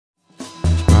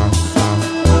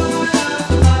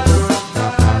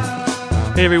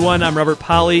Hey everyone, I'm Robert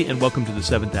Polly, and welcome to the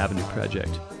Seventh Avenue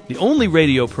Project, the only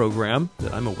radio program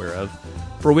that I'm aware of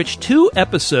for which 2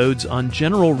 episodes on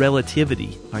general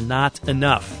relativity are not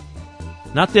enough.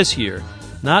 Not this year,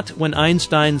 not when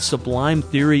Einstein's sublime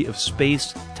theory of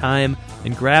space, time,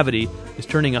 and gravity is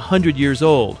turning 100 years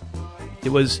old. It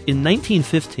was in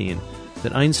 1915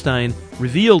 that Einstein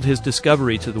revealed his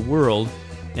discovery to the world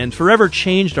and forever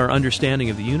changed our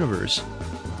understanding of the universe.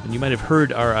 And you might have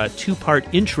heard our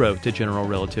 2-part intro to general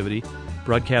relativity,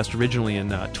 broadcast originally in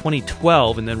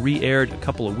 2012 and then re-aired a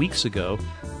couple of weeks ago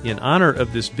in honor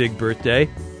of this big birthday.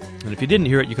 And if you didn't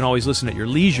hear it, you can always listen at your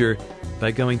leisure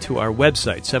by going to our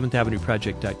website,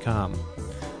 seventhAvenueProject.com.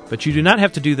 But you do not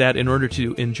have to do that in order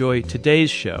to enjoy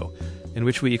today's show, in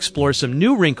which we explore some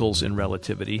new wrinkles in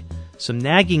relativity, some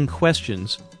nagging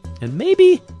questions, and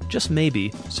maybe, just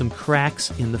maybe, some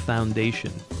cracks in the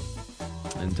foundation.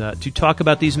 And to talk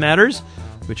about these matters,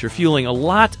 which are fueling a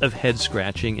lot of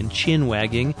head-scratching and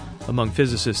chin-wagging among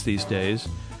physicists these days,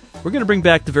 we're going to bring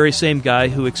back the very same guy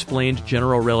who explained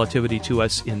general relativity to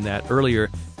us in that earlier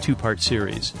 2-part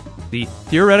series, the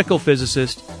theoretical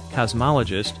physicist,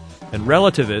 cosmologist, and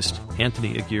relativist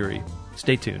Anthony Aguirre.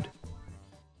 Stay tuned.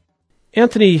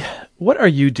 Anthony, what are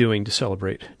you doing to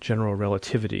celebrate general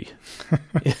relativity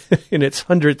in its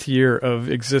 100th year of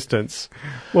existence?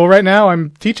 Well, right now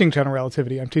I'm teaching general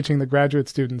relativity. I'm teaching the graduate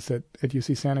students at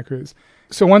UC Santa Cruz.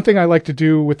 So one thing I like to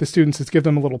do with the students is give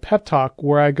them a little pep talk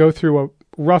where I go through a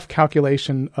rough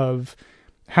calculation of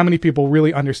how many people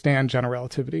really understand general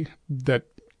relativity, that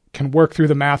can work through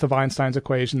the math of Einstein's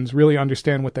equations, really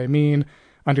understand what they mean,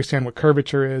 understand what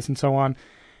curvature is, and so on.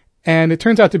 And it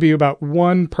turns out to be about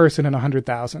 1 person in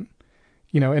 100,000.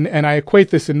 And I equate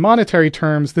this in monetary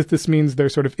terms that this means they're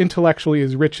sort of intellectually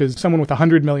as rich as someone with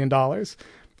 $100 million.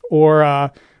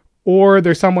 Or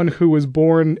they're someone who was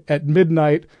born at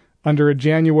midnight under a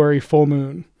January full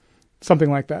moon, something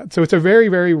like that. So it's a very,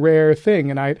 very rare thing.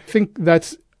 And I think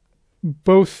that's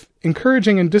both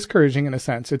encouraging and discouraging in a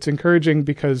sense. It's encouraging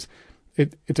because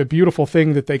it's a beautiful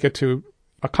thing that they get to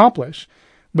accomplish.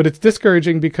 But it's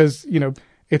discouraging because,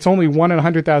 it's only 1 in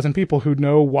 100,000 people who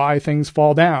know why things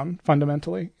fall down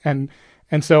fundamentally. And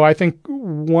so I think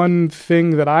one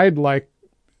thing that I'd like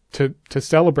to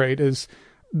celebrate is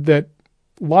that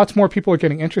lots more people are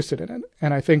getting interested in it.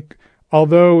 And I think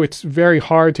although it's very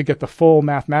hard to get the full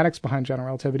mathematics behind general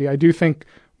relativity, I do think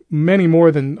many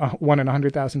more than 1 in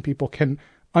 100,000 people can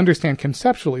understand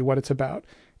conceptually what it's about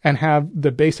and have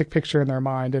the basic picture in their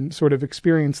mind and sort of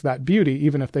experience that beauty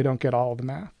even if they don't get all of the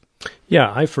math.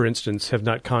 Yeah, I, for instance, have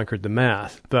not conquered the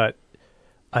math, but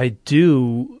I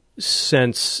do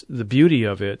sense the beauty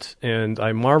of it, and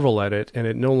I marvel at it, and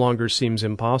it no longer seems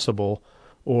impossible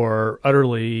or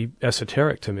utterly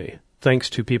esoteric to me, thanks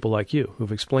to people like you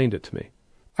who've explained it to me.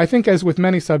 I think as with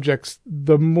many subjects,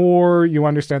 the more you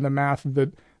understand the math,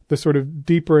 the sort of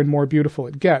deeper and more beautiful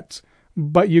it gets.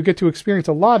 But you get to experience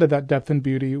a lot of that depth and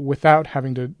beauty without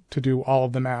having to do all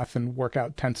of the math and work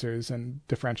out tensors and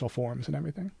differential forms and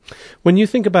everything. When you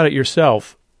think about it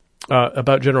yourself,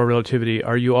 about general relativity,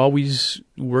 are you always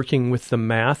working with the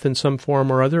math in some form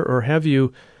or other, or have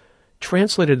you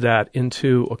translated that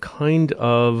into a kind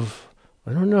of,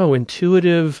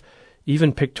 intuitive,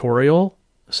 even pictorial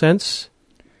sense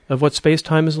of what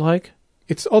space-time is like?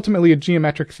 It's ultimately a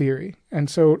geometric theory. And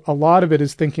so a lot of it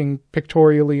is thinking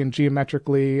pictorially and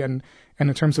geometrically and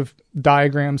in terms of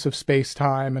diagrams of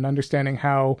space-time and understanding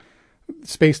how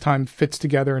space-time fits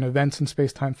together and events in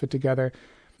space-time fit together.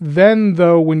 Then,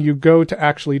 though, when you go to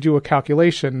actually do a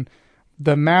calculation,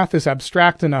 the math is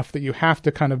abstract enough that you have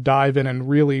to kind of dive in and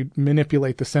really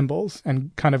manipulate the symbols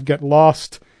and kind of get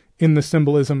lost in the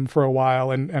symbolism for a while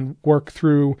and work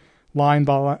through line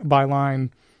by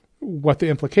line what the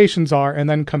implications are, and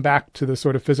then come back to the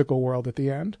sort of physical world at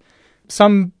the end.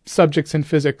 Some subjects in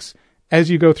physics, as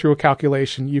you go through a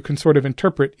calculation, you can sort of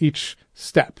interpret each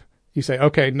step. You say,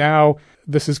 okay, now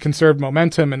this is conserved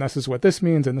momentum, and this is what this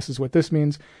means, and this is what this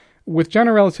means. With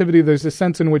general relativity, there's a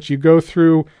sense in which you go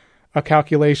through a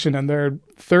calculation, and there are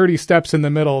 30 steps in the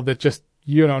middle that just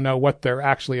you don't know what they're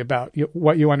actually about.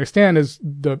 What you understand is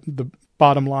the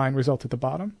bottom line result at the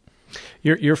bottom.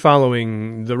 You're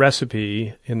following the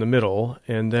recipe in the middle,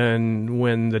 and then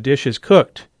when the dish is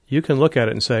cooked, you can look at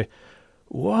it and say,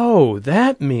 whoa,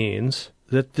 that means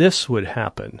that this would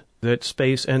happen, that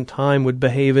space and time would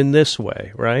behave in this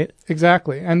way, right?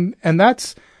 Exactly. And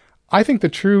that's, I think the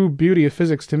true beauty of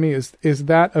physics to me is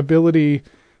that ability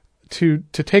to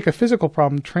take a physical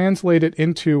problem, translate it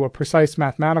into a precise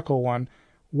mathematical one,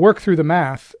 work through the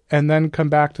math, and then come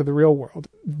back to the real world.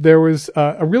 There was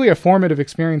a really formative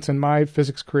experience in my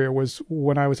physics career was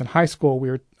when I was in high school.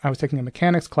 I was taking a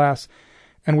mechanics class,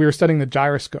 and we were studying the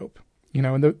gyroscope.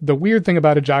 And the weird thing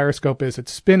about a gyroscope is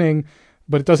it's spinning,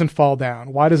 but it doesn't fall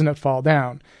down. Why doesn't it fall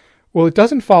down? Well, it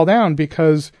doesn't fall down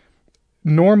because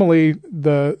normally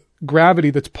the gravity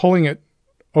that's pulling it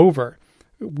over,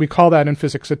 we call that in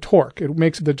physics a torque. It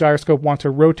makes the gyroscope want to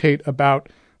rotate about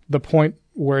the point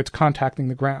where it's contacting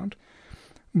the ground.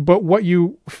 But what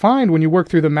you find when you work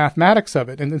through the mathematics of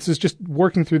it, and this is just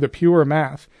working through the pure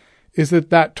math, is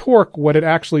that torque, what it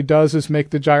actually does is make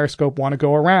the gyroscope want to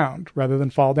go around rather than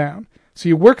fall down. So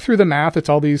you work through the math, it's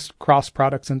all these cross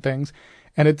products and things,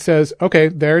 and it says, okay,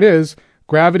 there it is,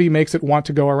 gravity makes it want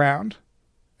to go around.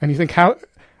 And you think, how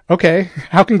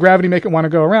can gravity make it want to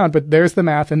go around? But there's the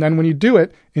math, and then when you do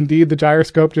it, indeed, the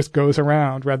gyroscope just goes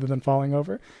around rather than falling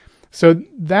over. So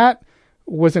that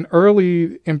was an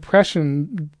early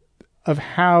impression of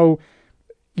how,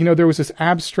 there was this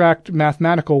abstract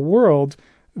mathematical world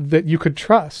that you could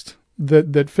trust,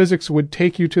 that physics would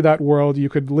take you to that world. You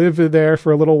could live there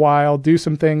for a little while, do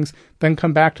some things, then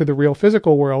come back to the real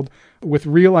physical world with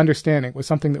real understanding, with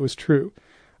something that was true.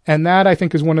 And that, I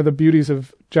think, is one of the beauties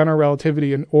of general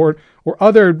relativity or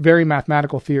other very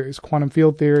mathematical theories, quantum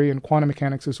field theory and quantum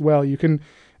mechanics as well. You can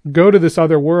go to this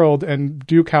other world and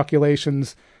do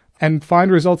calculations and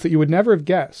find results that you would never have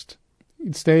guessed,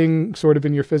 staying sort of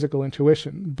in your physical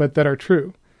intuition, but that are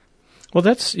true. Well,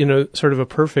 that's, sort of a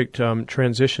perfect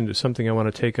transition to something I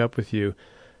want to take up with you,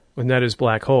 and that is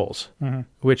black holes,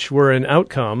 which were an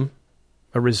outcome,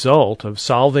 a result of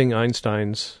solving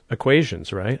Einstein's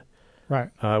equations, right? Right.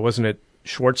 Wasn't it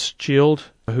Schwarzschild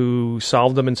who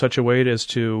solved them in such a way as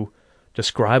to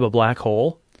describe a black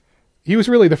hole? He was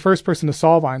really the first person to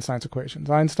solve Einstein's equations.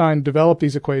 Einstein developed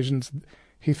these equations.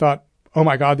 He thought, oh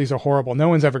my God, these are horrible. No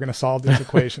one's ever going to solve these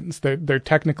equations. They're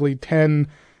technically 10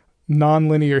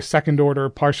 nonlinear second-order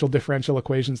partial differential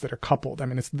equations that are coupled. I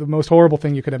mean, it's the most horrible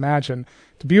thing you could imagine.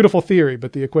 It's a beautiful theory,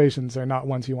 but the equations are not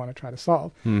ones you want to try to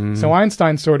solve. Mm-hmm. So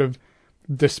Einstein sort of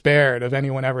despaired of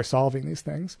anyone ever solving these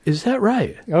things. Is that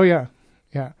right? Oh, yeah.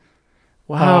 Yeah.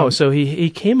 Wow. So he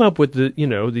came up with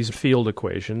these field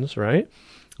equations, right,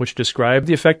 which describe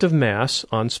the effect of mass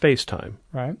on space-time.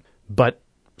 Right. But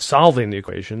solving the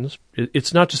equations,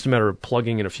 it's not just a matter of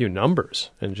plugging in a few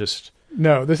numbers and just...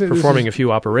 No, performing a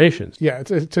few operations. Yeah,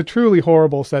 it's a truly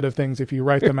horrible set of things if you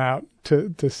write them out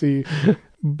to see.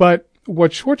 But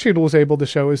what Schwarzschild was able to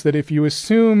show is that if you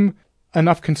assume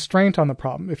enough constraint on the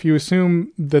problem, if you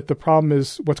assume that the problem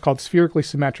is what's called spherically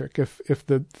symmetric, if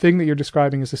the thing that you're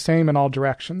describing is the same in all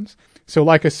directions, so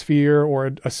like a sphere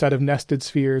or a set of nested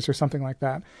spheres or something like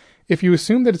that, if you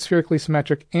assume that it's spherically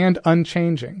symmetric and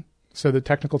unchanging, so the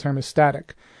technical term is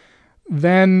static,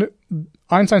 then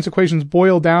Einstein's equations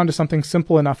boil down to something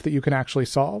simple enough that you can actually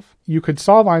solve. You could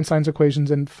solve Einstein's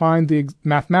equations and find the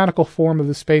mathematical form of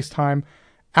the space-time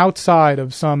outside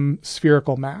of some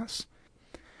spherical mass.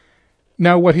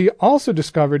 Now, what he also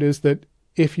discovered is that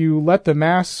if you let the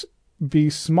mass be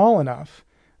small enough,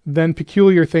 then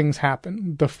peculiar things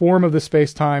happen. The form of the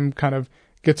space-time kind of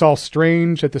gets all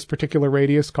strange at this particular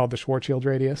radius called the Schwarzschild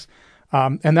radius.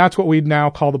 And that's what we'd now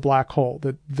call the black hole.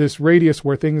 That this radius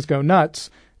where things go nuts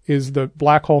is the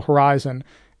black hole horizon.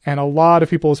 And a lot of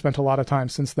people have spent a lot of time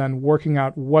since then working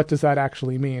out what does that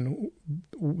actually mean,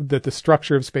 that the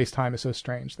structure of space-time is so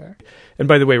strange there. And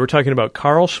by the way, we're talking about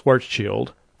Carl Schwarzschild.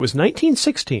 It was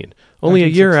 1916, only a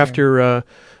year after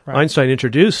Einstein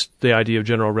introduced the idea of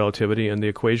general relativity and the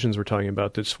equations we're talking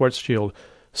about, that Schwarzschild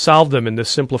solved them in this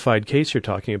simplified case you're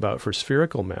talking about for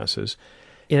spherical masses,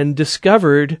 and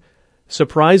discovered,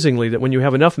 surprisingly, that when you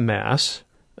have enough mass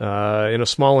in a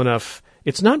small enough...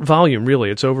 It's not volume,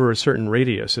 really. It's over a certain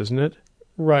radius, isn't it?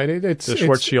 Right. It's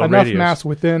Schwarzschild enough radius. Mass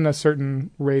within a certain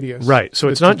radius. Right. So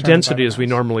it's not density as we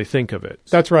normally think of it.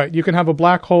 That's right. You can have a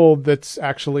black hole that's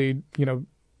actually,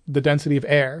 the density of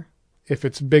air if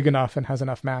it's big enough and has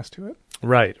enough mass to it.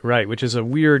 Right, which is a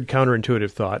weird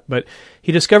counterintuitive thought. But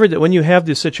he discovered that when you have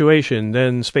this situation,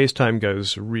 then space-time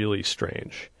goes really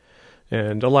strange.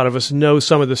 And a lot of us know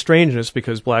some of the strangeness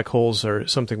because black holes are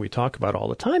something we talk about all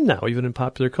the time now, even in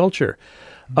popular culture.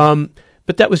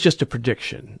 But that was just a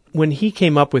prediction. When he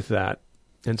came up with that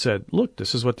and said, look,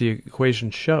 this is what the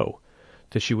equations show,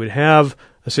 that you would have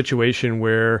a situation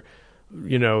where,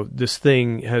 this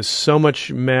thing has so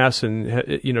much mass and,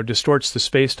 distorts the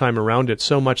space-time around it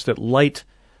so much that light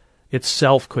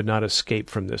itself could not escape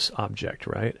from this object,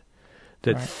 right?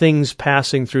 That things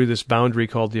passing through this boundary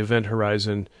called the event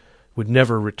horizon would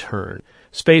never return.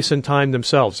 Space and time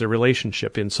themselves, their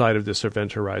relationship inside of this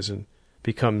event horizon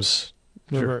becomes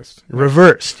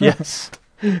reversed, yes.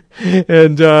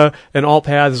 And all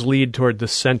paths lead toward the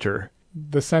center.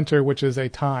 The center, which is a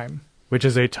time. Which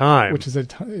is a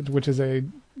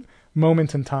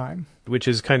moment in time. Which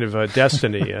is kind of a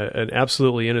destiny, an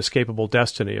absolutely inescapable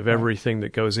destiny of everything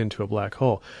that goes into a black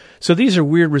hole. So these are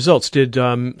weird results. Did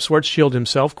Schwarzschild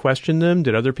himself question them?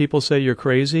 Did other people say you're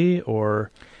crazy,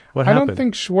 or what happened? I don't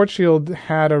think Schwarzschild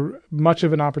had much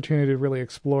of an opportunity to really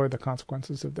explore the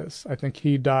consequences of this. I think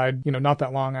he died, not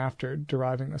that long after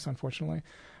deriving this, unfortunately.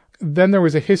 Then there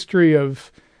was a history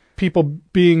of people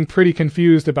being pretty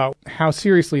confused about how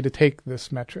seriously to take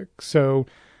this metric. So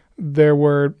there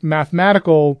were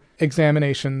mathematical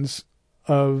examinations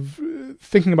of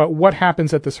thinking about what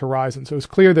happens at this horizon. So it was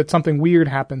clear that something weird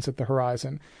happens at the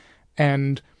horizon.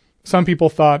 And some people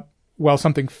thought, well,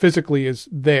 something physically is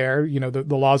there. The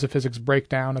laws of physics break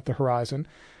down at the horizon.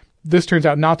 This turns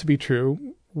out not to be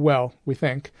true. Well, we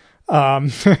think.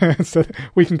 So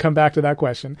we can come back to that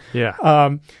question.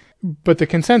 Yeah. But the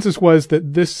consensus was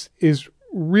that this is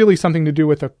really something to do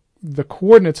with the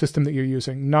coordinate system that you're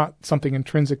using, not something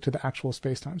intrinsic to the actual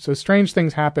spacetime. So strange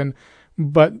things happen,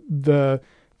 but the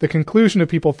conclusion of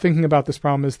people thinking about this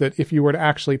problem is that if you were to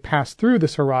actually pass through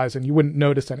this horizon, you wouldn't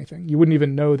notice anything. You wouldn't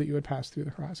even know that you had passed through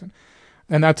the horizon.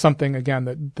 And that's something,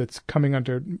 again, that's coming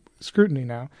under scrutiny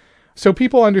now. So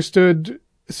people understood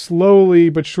slowly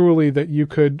but surely that you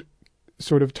could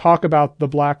sort of talk about the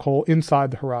black hole inside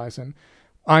the horizon.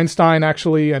 Einstein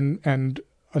actually and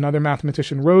another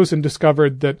mathematician, Rosen,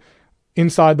 discovered that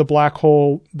inside the black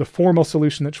hole, the formal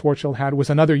solution that Schwarzschild had was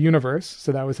another universe.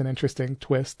 So that was an interesting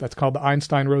twist. That's called the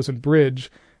Einstein-Rosen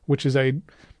bridge, which is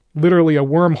literally a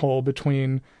wormhole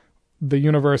between the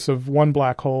universe of one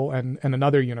black hole and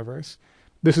another universe.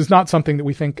 This is not something that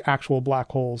we think actual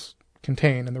black holes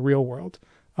contain in the real world,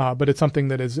 but it's something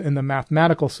that is in the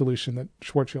mathematical solution that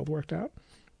Schwarzschild worked out.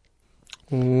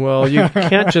 Well, you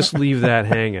can't just leave that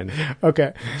hanging.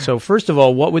 Okay. So first of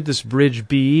all, what would this bridge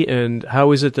be, and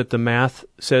how is it that the math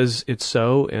says it's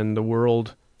so and the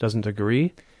world doesn't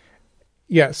agree?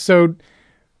 Yes. So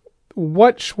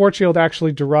what Schwarzschild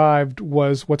actually derived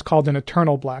was what's called an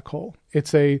eternal black hole.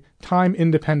 It's a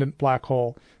time-independent black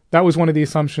hole. That was one of the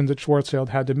assumptions that Schwarzschild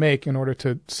had to make in order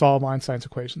to solve Einstein's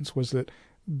equations, was that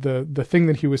the thing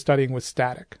that he was studying was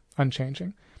static,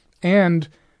 unchanging, and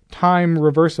time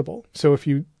reversible. So if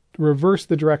you reverse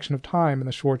the direction of time in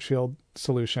the Schwarzschild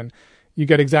solution, you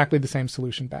get exactly the same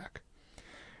solution back.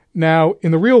 Now,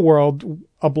 in the real world,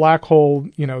 a black hole,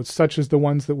 such as the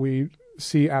ones that we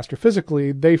see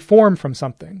astrophysically, they form from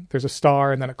something. There's a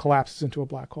star and then it collapses into a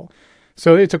black hole.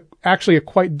 So it's actually a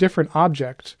quite different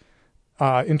object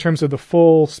in terms of the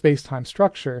full space-time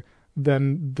structure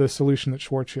than the solution that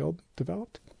Schwarzschild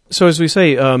developed. So as we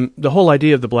say, the whole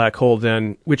idea of the black hole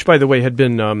then, which by the way had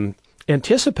been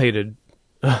anticipated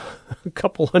a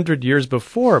couple hundred years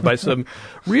before by some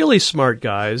really smart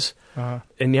guys, a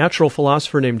natural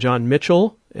philosopher named John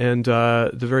Mitchell and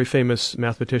the very famous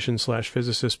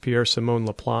mathematician/physicist Pierre-Simon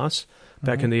Laplace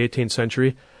back in the 18th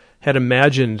century, had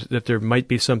imagined that there might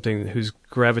be something whose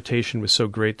gravitation was so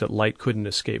great that light couldn't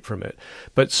escape from it.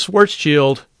 But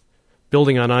Schwarzschild,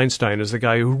 building on Einstein, is the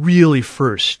guy who really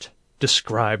first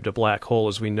described a black hole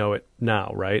as we know it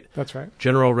now, right? That's right.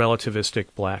 General relativistic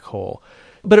black hole.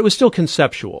 But it was still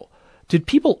conceptual. Did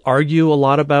people argue a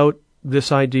lot about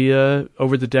this idea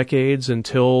over the decades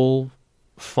until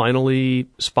finally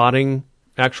spotting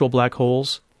actual black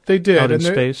holes? They did. Out in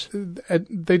space?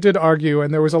 They did argue,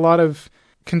 and there was a lot of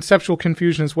conceptual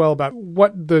confusion as well about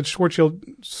what the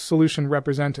Schwarzschild solution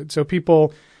represented. So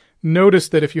people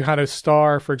noticed that if you had a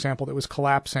star, for example, that was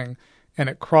collapsing and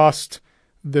it crossed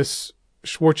this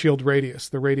Schwarzschild radius,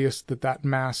 the radius that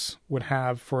mass would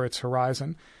have for its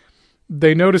horizon,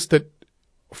 they noticed that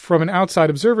from an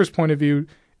outside observer's point of view,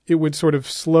 it would sort of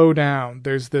slow down.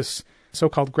 There's this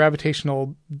so-called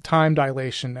gravitational time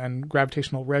dilation and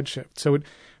gravitational redshift. So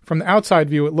from the outside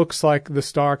view, it looks like the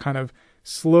star kind of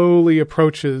slowly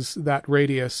approaches that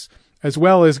radius as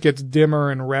well as gets dimmer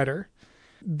and redder.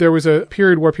 There was a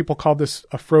period where people called this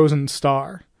a frozen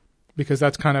star, because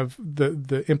that's kind of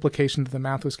the implication that the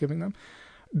math was giving them.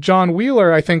 John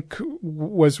Wheeler, I think,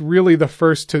 was really the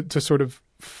first to sort of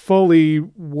fully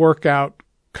work out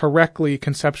correctly,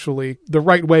 conceptually, the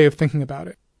right way of thinking about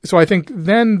it. So I think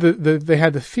then they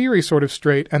had the theory sort of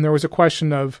straight, and there was a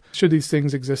question of, should these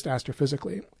things exist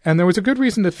astrophysically? And there was a good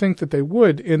reason to think that they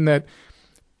would, in that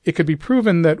it could be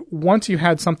proven that once you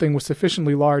had something with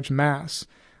sufficiently large mass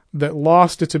that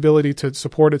lost its ability to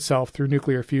support itself through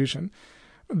nuclear fusion,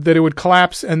 that it would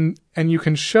collapse, and you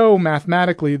can show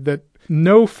mathematically that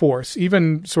no force,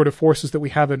 even sort of forces that we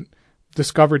haven't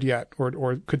discovered yet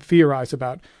or could theorize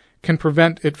about, can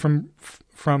prevent it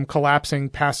from collapsing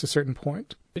past a certain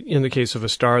point. In the case of a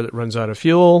star that runs out of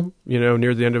fuel,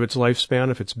 near the end of its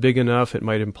lifespan, if it's big enough, it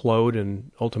might implode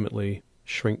and ultimately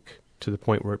shrink to the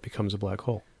point where it becomes a black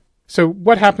hole? So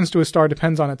what happens to a star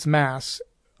depends on its mass.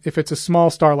 If it's a small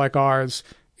star like ours,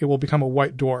 it will become a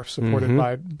white dwarf supported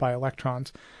by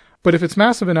electrons. But if it's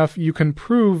massive enough, you can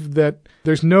prove that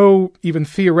there's no even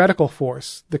theoretical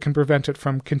force that can prevent it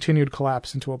from continued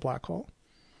collapse into a black hole.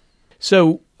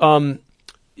 So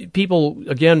people,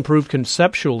 again, proved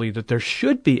conceptually that there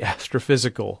should be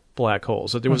astrophysical black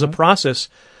holes, that there was a process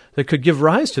that could give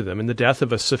rise to them in the death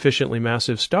of a sufficiently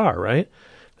massive star, right?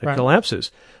 That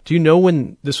collapses. Do you know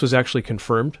when this was actually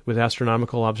confirmed with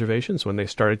astronomical observations, when they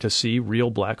started to see real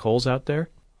black holes out there?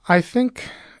 I think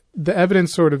the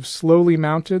evidence sort of slowly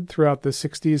mounted throughout the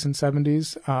 60s and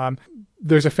 70s.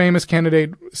 There's a famous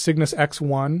candidate, Cygnus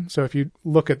X1. So if you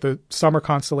look at the summer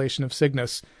constellation of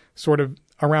Cygnus, sort of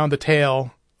around the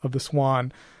tail of the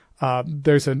swan,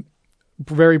 there's a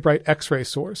very bright X-ray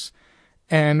source.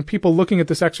 And people looking at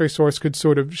this X-ray source could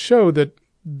sort of show that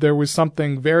there was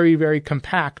something very, very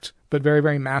compact, but very,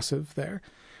 very massive there.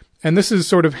 And this is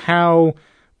sort of how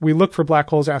we look for black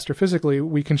holes astrophysically.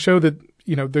 We can show that,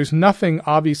 there's nothing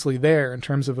obviously there in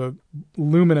terms of a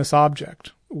luminous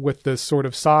object with the sort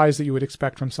of size that you would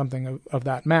expect from something of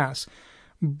that mass.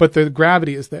 But the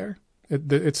gravity is there.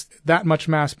 It's that much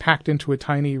mass packed into a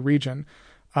tiny region,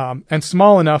 and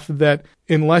small enough that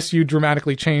unless you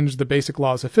dramatically change the basic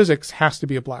laws of physics, has to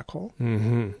be a black hole.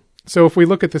 Mm-hmm. So if we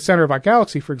look at the center of our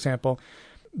galaxy, for example,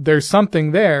 there's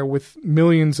something there with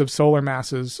millions of solar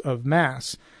masses of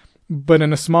mass, but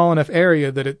in a small enough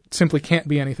area that it simply can't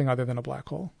be anything other than a black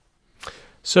hole.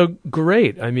 So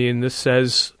great. I mean, this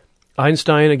says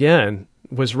Einstein, again,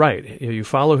 was right. You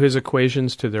follow his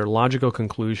equations to their logical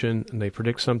conclusion, and they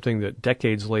predict something that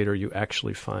decades later you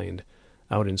actually find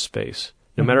out in space.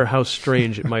 No matter how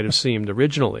strange it might have seemed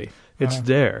originally, it's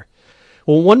there.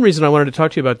 Well, one reason I wanted to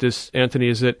talk to you about this, Anthony,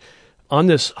 is that on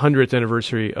this 100th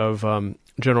anniversary of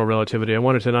general relativity, I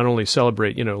wanted to not only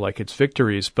celebrate, like its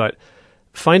victories, but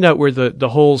find out where the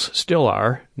holes still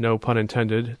are, no pun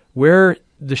intended, where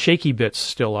the shaky bits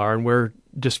still are, and where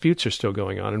disputes are still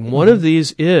going on. And one of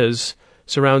these is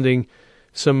surrounding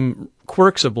some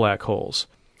quirks of black holes,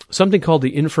 something called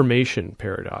the information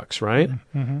paradox, right?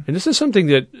 Mm-hmm. And this is something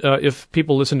that if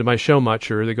people listen to my show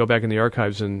much, or they go back in the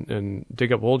archives and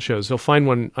dig up old shows, they'll find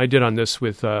one I did on this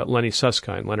with Leonard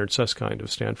Susskind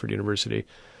of Stanford University,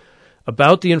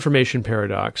 about the information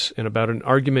paradox and about an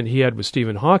argument he had with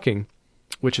Stephen Hawking,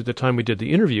 which at the time we did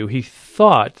the interview, he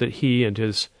thought that he and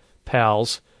his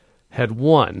pals had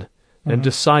won and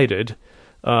decided,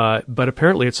 but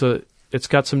apparently it's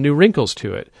got some new wrinkles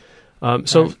to it.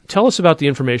 So tell us about the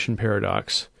information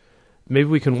paradox. Maybe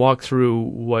we can walk through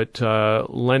what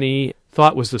Lenny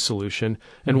thought was the solution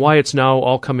and why it's now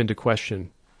all come into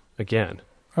question again.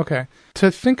 Okay.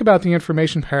 To think about the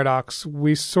information paradox,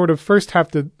 we sort of first have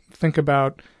to think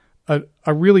about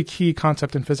a really key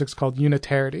concept in physics called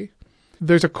unitarity.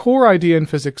 There's a core idea in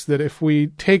physics that if we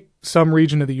take some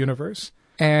region of the universe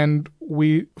and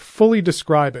we fully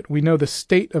describe it, we know the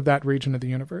state of that region of the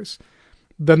universe,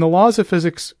 then the laws of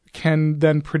physics can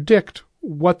then predict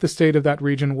what the state of that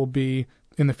region will be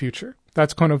in the future.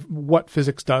 That's kind of what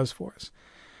physics does for us.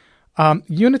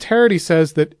 Unitarity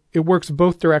says that it works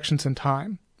both directions in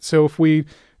time. So if we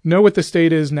know what the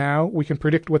state is now, we can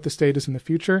predict what the state is in the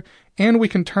future, and we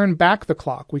can turn back the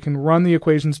clock. We can run the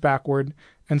equations backward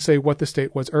and say what the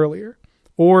state was earlier.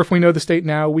 Or if we know the state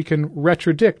now, we can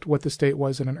retradict what the state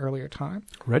was in an earlier time.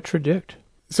 Retradict?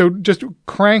 So just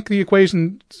crank the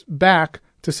equations back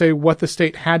to say what the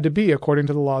state had to be according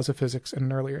to the laws of physics in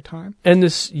an earlier time. And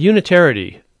this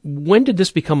unitarity, when did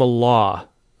this become a law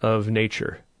of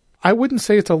nature? I wouldn't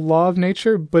say it's a law of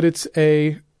nature, but it's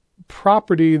a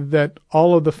property that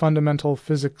all of the fundamental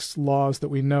physics laws that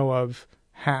we know of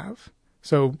have.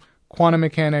 So quantum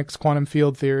mechanics, quantum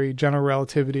field theory, general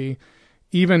relativity,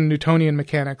 even Newtonian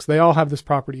mechanics, they all have this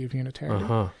property of unitarity.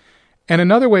 Uh-huh. And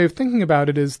another way of thinking about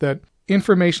it is that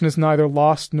information is neither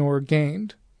lost nor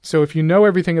gained. So if you know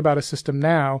everything about a system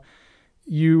now,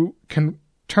 you can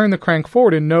turn the crank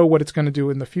forward and know what it's going to do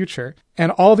in the future.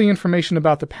 And all the information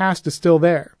about the past is still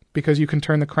there because you can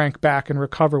turn the crank back and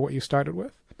recover what you started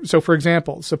with. So for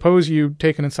example, suppose you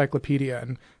take an encyclopedia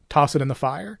and toss it in the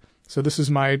fire. So this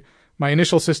is my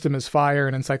initial system is fire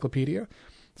and encyclopedia.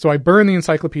 So I burn the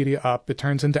encyclopedia up. It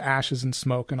turns into ashes and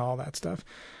smoke and all that stuff.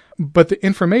 But the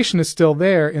information is still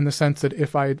there in the sense that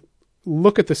if I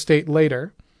look at the state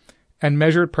later and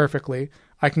measure it perfectly,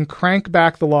 I can crank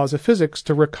back the laws of physics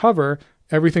to recover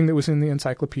everything that was in the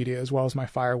encyclopedia, as well as my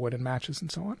firewood and matches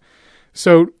and so on.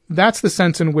 So that's the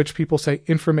sense in which people say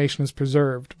information is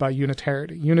preserved by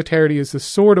unitarity. Unitarity is the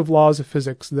sort of laws of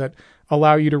physics that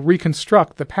allow you to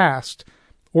reconstruct the past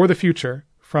or the future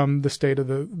from the state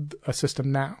of a system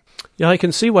now. Yeah, I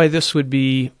can see why this would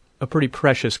be a pretty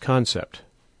precious concept.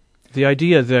 The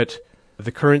idea that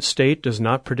the current state does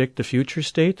not predict the future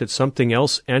state, that something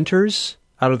else enters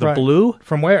out of the blue.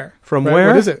 From where? From right. where?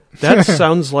 What is it? That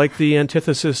sounds like the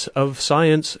antithesis of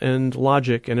science and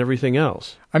logic and everything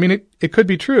else. I mean, it could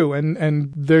be true,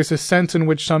 and there's a sense in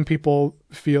which some people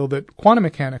feel that quantum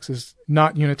mechanics is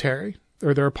not unitary,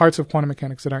 or there are parts of quantum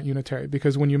mechanics that aren't unitary,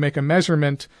 because when you make a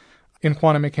measurement in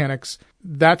quantum mechanics,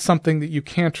 that's something that you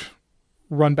can't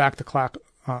run back the clock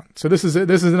on. So this is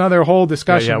another whole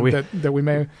discussion that we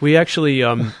may... We actually,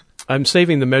 I'm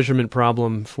saving the measurement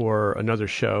problem for another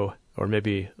show, or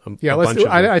maybe a bunch of them.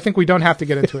 I think we don't have to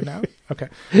get into it now. Okay.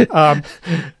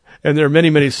 And there are many,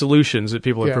 many solutions that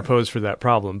people have proposed for that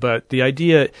problem. But the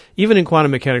idea, even in quantum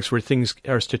mechanics where things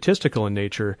are statistical in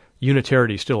nature,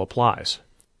 unitarity still applies.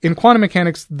 In quantum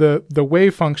mechanics, the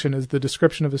wave function is the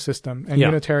description of a system, and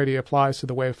unitarity applies to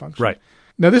the wave function. Right.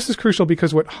 Now, this is crucial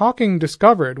because what Hawking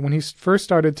discovered when he first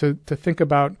started to think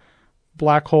about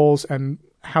black holes and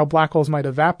how black holes might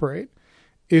evaporate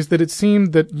is that it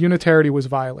seemed that unitarity was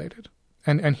violated.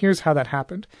 And here's how that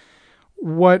happened.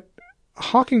 What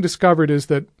Hawking discovered is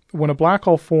that when a black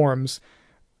hole forms,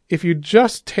 if you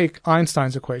just take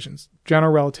Einstein's equations,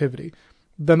 general relativity,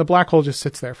 then the black hole just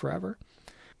sits there forever.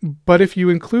 But if you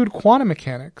include quantum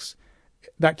mechanics,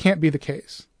 that can't be the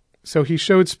case. So he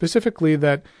showed specifically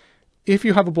that if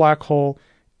you have a black hole,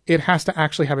 it has to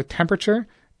actually have a temperature,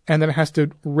 and then it has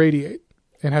to radiate.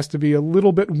 It has to be a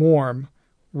little bit warm.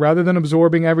 Rather than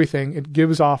absorbing everything, it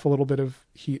gives off a little bit of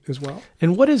heat as well.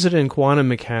 And what is it in quantum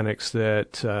mechanics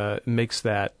that makes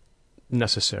that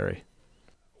necessary?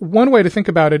 One way to think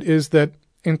about it is that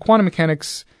in quantum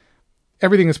mechanics,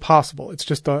 everything is possible. It's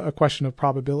just a question of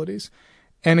probabilities.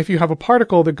 And if you have a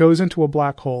particle that goes into a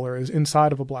black hole or is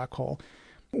inside of a black hole,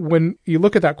 when you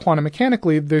look at that quantum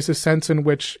mechanically, there's a sense in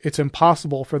which it's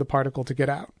impossible for the particle to get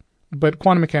out. But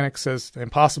quantum mechanics says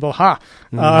impossible,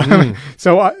 Mm-hmm.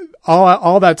 So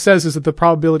all that says is that the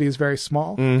probability is very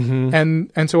small. Mm-hmm.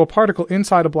 And so a particle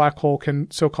inside a black hole can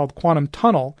so-called quantum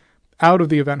tunnel out of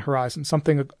the event horizon,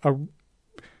 something a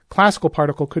classical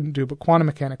particle couldn't do, but quantum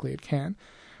mechanically it can.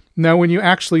 Now, when you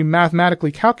actually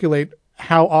mathematically calculate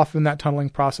how often that tunneling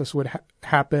process would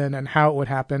happen and how it would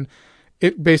happen,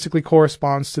 it basically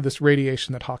corresponds to this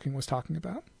radiation that Hawking was talking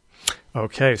about.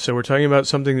 Okay, so we're talking about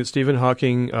something that Stephen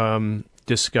Hawking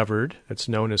discovered. It's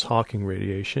known as Hawking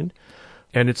radiation.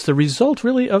 And it's the result,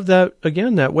 really, of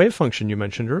that wave function you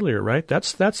mentioned earlier, right?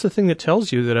 That's the thing that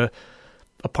tells you that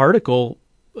a particle,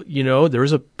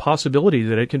 there's a possibility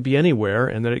that it can be anywhere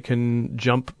and that it can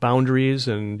jump boundaries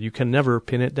and you can never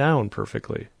pin it down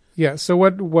perfectly. Yeah, so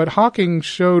what Hawking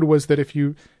showed was that if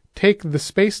you take the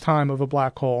space-time of a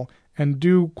black hole and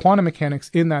do quantum mechanics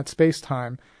in that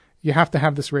space-time, you have to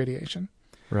have this radiation.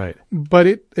 Right. But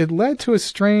it led to a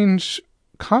strange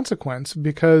consequence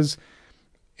because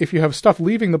if you have stuff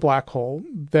leaving the black hole,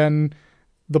 then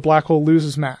the black hole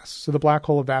loses mass. So the black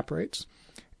hole evaporates.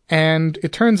 And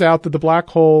it turns out that the black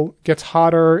hole gets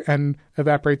hotter and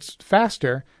evaporates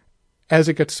faster as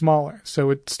it gets smaller.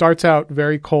 So it starts out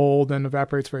very cold and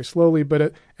evaporates very slowly,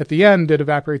 but at the end it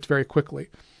evaporates very quickly.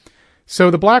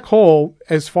 So the black hole,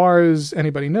 as far as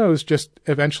anybody knows, just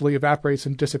eventually evaporates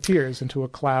and disappears into a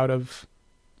cloud of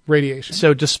radiation.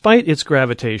 So despite its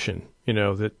gravitation,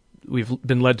 that we've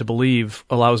been led to believe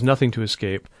allows nothing to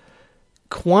escape,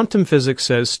 quantum physics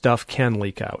says stuff can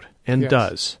leak out, and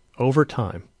does, over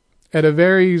time. At a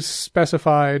very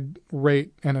specified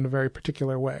rate and in a very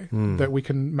particular way that we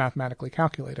can mathematically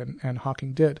calculate, and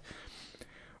Hawking did.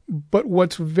 But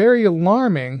what's very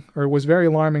alarming, or was very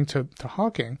alarming to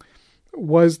Hawking,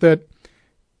 was that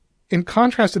in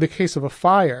contrast to the case of a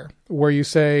fire, where you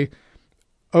say,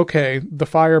 okay, the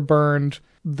fire burned,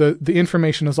 the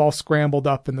information is all scrambled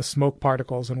up in the smoke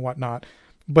particles and whatnot,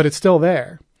 but it's still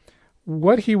there.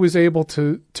 What he was able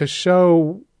to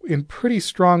show in pretty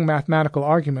strong mathematical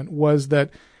argument was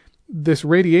that this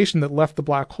radiation that left the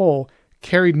black hole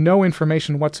carried no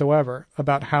information whatsoever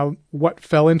about what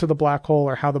fell into the black hole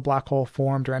or how the black hole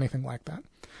formed or anything like that.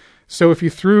 So if you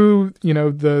threw,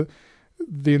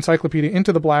 the encyclopedia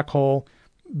into the black hole,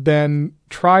 then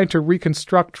tried to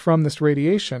reconstruct from this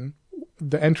radiation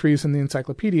the entries in the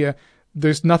encyclopedia,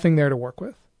 there's nothing there to work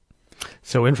with.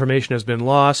 So information has been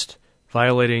lost,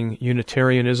 violating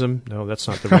Unitarianism. No, that's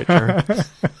not the right term.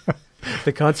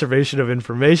 The conservation of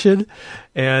information,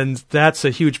 and that's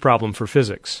a huge problem for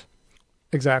physics.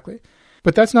 Exactly.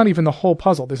 But that's not even the whole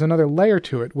puzzle. There's another layer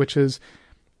to it, which is,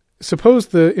 suppose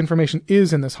the information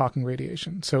is in this Hawking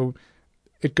radiation. So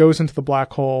it goes into the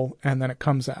black hole and then it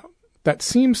comes out. That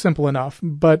seems simple enough,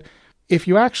 but if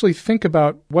you actually think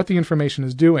about what the information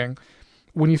is doing,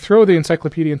 when you throw the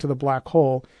encyclopedia into the black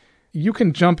hole, you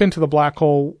can jump into the black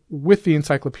hole with the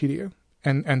encyclopedia.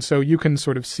 And so you can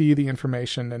sort of see the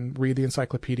information and read the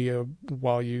encyclopedia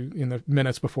in the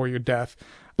minutes before your death.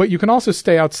 But you can also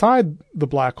stay outside the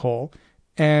black hole,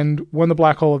 and when the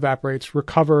black hole evaporates,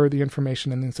 recover the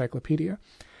information in the encyclopedia.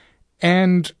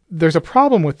 And there's a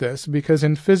problem with this, because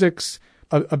in physics,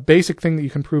 a basic thing that you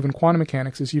can prove in quantum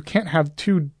mechanics is you can't have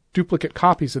two duplicate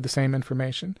copies of the same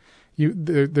information.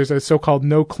 There's a so-called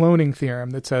no cloning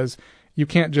theorem that says you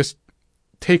can't just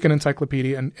take an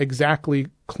encyclopedia and exactly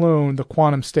clone the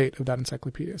quantum state of that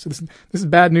encyclopedia. So this is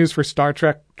bad news for Star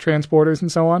Trek transporters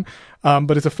and so on,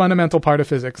 but it's a fundamental part of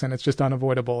physics, and it's just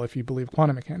unavoidable if you believe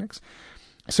quantum mechanics.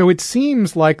 So it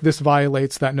seems like this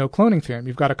violates that no cloning theorem.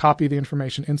 You've got to copy the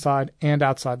information inside and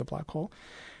outside the black hole.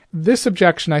 This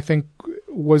objection, I think,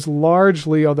 was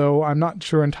largely, although I'm not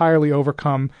sure entirely,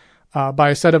 overcome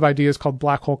by a set of ideas called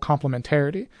black hole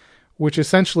complementarity, which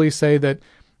essentially say that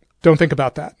don't think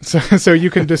about that. So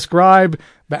you can describe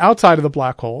the outside of the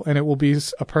black hole, and it will be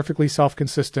a perfectly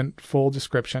self-consistent, full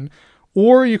description.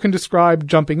 Or you can describe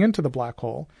jumping into the black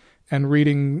hole and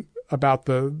reading about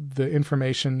the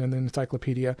information in the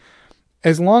encyclopedia,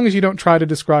 as long as you don't try to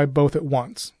describe both at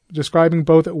once. Describing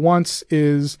both at once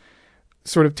is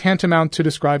sort of tantamount to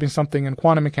describing something in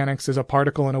quantum mechanics as a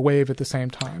particle and a wave at the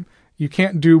same time. You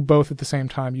can't do both at the same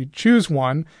time. You choose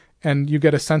one, and you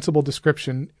get a sensible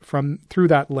description through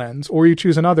that lens, or you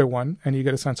choose another one and you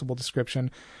get a sensible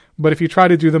description. But if you try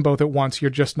to do them both at once,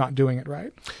 you're just not doing it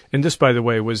right. And this, by the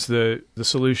way, was the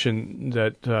solution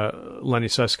that Lenny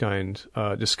Susskind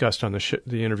discussed on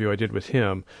the interview I did with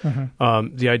him.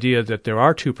 Mm-hmm. The idea that there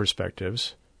are two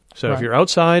perspectives. So right. If you're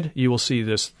outside, you will see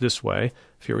this way.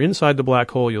 If you're inside the black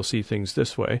hole, you'll see things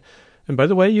this way. And by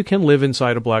the way, you can live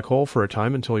inside a black hole for a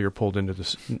time until you're pulled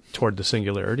toward the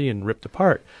singularity and ripped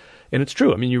apart. And it's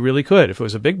true. I mean, you really could. If it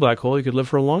was a big black hole, you could live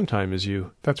for a long time as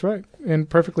you... That's right. And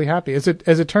perfectly happy. As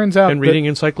it turns out... And reading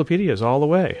encyclopedias all the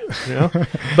way. You know?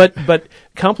 But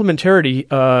complementarity,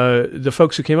 the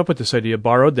folks who came up with this idea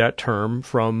borrowed that term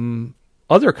from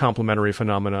other complementary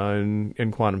phenomena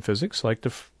in quantum physics, like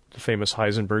the famous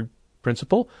Heisenberg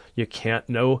principle. You can't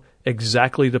know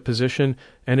exactly the position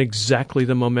and exactly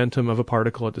the momentum of a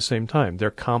particle at the same time.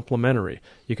 They're complementary.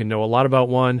 You can know a lot about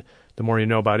one. The more you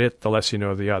know about it, the less you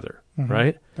know of the other, mm-hmm.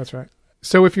 Right? That's right.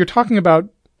 So if you're talking about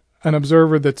an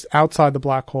observer that's outside the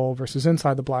black hole versus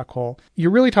inside the black hole,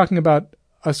 you're really talking about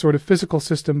a sort of physical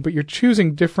system, but you're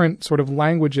choosing different sort of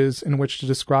languages in which to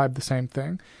describe the same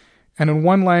thing. And in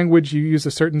one language, you use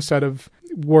a certain set of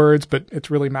words, but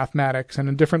it's really mathematics. And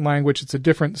in a different language, it's a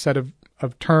different set of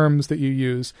terms that you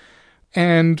use.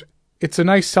 And it's a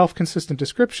nice self-consistent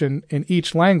description in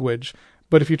each language.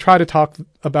 But if you try to talk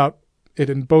about it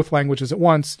in both languages at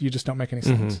once, you just don't make any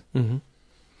sense. Mm-hmm, mm-hmm.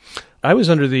 I was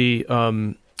under the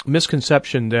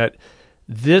misconception that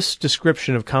this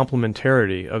description of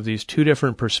complementarity of these two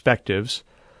different perspectives,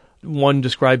 one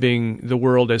describing the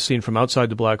world as seen from outside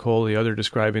the black hole, the other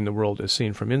describing the world as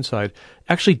seen from inside,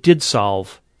 actually did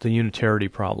solve the unitarity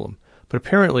problem. But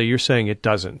apparently you're saying it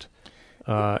doesn't,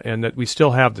 and that we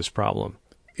still have this problem.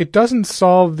 It doesn't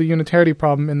solve the unitarity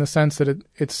problem in the sense that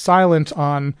it's silent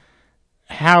on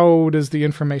how does the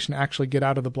information actually get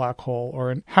out of the black hole,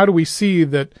 or how do we see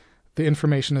that the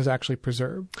information is actually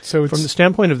preserved? So from the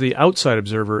standpoint of the outside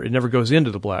observer, it never goes into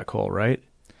the black hole, right?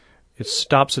 It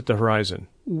stops at the horizon.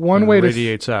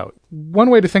 Radiates out. One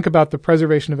way to think about the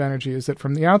preservation of energy is that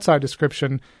from the outside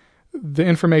description, the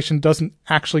information doesn't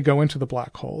actually go into the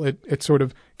black hole. It sort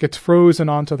of gets frozen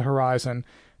onto the horizon,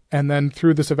 and then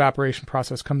through this evaporation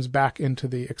process comes back into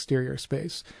the exterior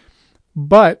space.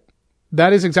 But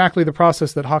that is exactly the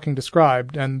process that Hawking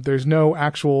described, and there's no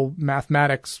actual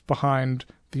mathematics behind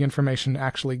the information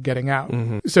actually getting out.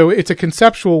 Mm-hmm. So it's a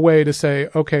conceptual way to say,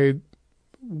 okay,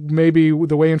 maybe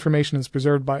the way information is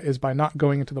preserved is by not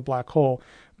going into the black hole,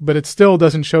 but it still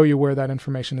doesn't show you where that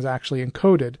information is actually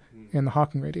encoded in the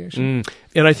Hawking radiation.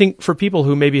 And I think for people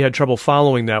who maybe had trouble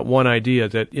following that one idea,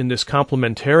 that in this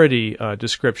complementarity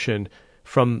description,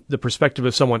 from the perspective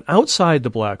of someone outside the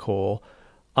black hole,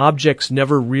 objects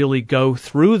never really go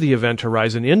through the event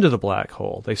horizon into the black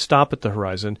hole. They stop at the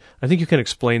horizon. I think you can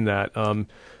explain that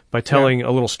by telling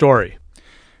a little story.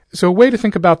 So a way to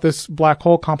think about this black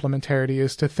hole complementarity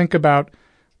is to think about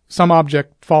some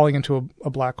object falling into a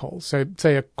black hole,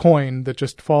 say a coin that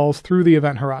just falls through the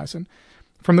event horizon.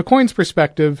 From the coin's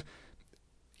perspective,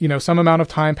 some amount of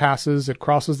time passes, it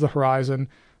crosses the horizon,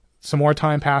 some more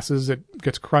time passes, it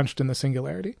gets crunched in the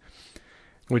singularity.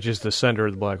 Which is the center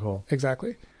of the black hole.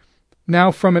 Exactly.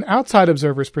 Now, from an outside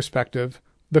observer's perspective,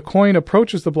 the coin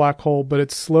approaches the black hole, but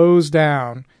it slows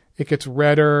down. It gets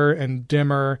redder and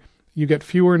dimmer. You get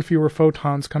fewer and fewer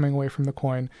photons coming away from the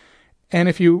coin. And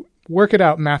if you work it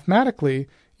out mathematically,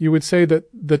 you would say that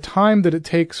the time that it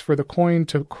takes for the coin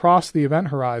to cross the event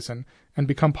horizon and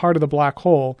become part of the black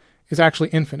hole is actually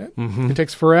infinite. It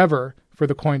takes forever for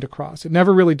the coin to cross. It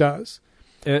never really does.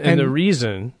 And the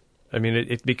reason, I mean,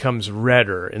 it becomes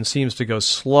redder and seems to go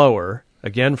slower,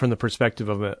 again, from the perspective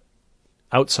of an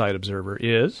outside observer,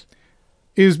 is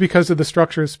because of the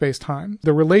structure of space-time.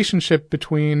 The relationship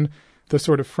between the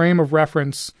sort of frame of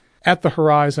reference at the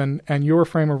horizon and your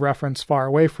frame of reference far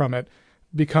away from it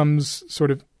becomes sort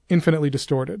of infinitely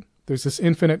distorted. There's this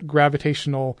infinite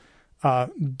gravitational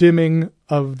dimming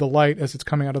of the light as it's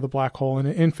coming out of the black hole, and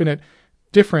an infinite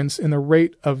difference in the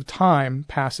rate of time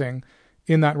passing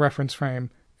in that reference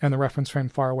frame and the reference frame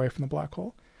far away from the black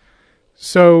hole.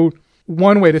 So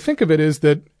one way to think of it is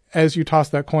that as you toss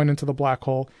that coin into the black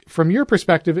hole, from your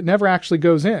perspective, it never actually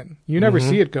goes in. You never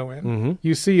see it go in.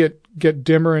 You see it get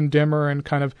dimmer and dimmer, and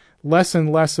kind of less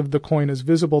and less of the coin is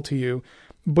visible to you.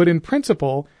 But in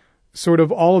principle, sort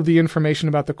of all of the information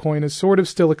about the coin is sort of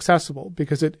still accessible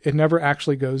because it never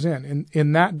actually goes in.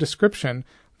 In that description,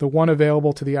 the one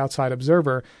available to the outside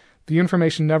observer, the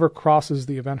information never crosses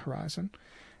the event horizon.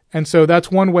 And so that's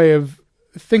one way of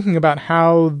thinking about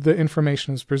how the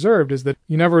information is preserved, is that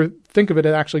you never think of it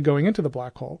as actually going into the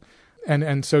black hole.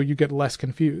 And so you get less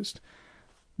confused.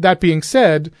 That being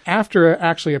said, after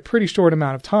actually a pretty short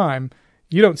amount of time,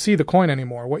 you don't see the coin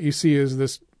anymore. What you see is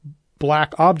this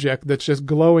black object that's just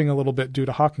glowing a little bit due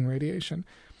to Hawking radiation.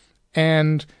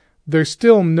 And there's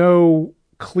still no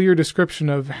clear description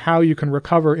of how you can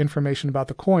recover information about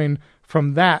the coin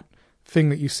from that thing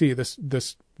that you see,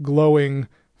 this glowing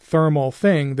thermal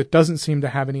thing that doesn't seem to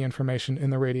have any information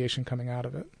in the radiation coming out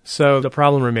of it. So the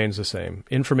problem remains the same.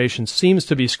 Information seems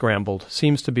to be scrambled,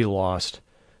 seems to be lost,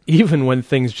 even when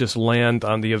things just land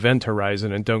on the event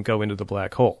horizon and don't go into the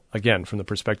black hole, again, from the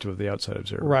perspective of the outside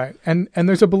observer. Right. And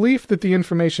there's a belief that the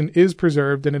information is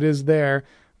preserved and it is there,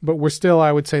 but we're still,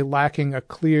 I would say, lacking a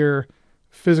clear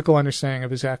physical understanding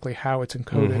of exactly how it's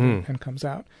encoded and comes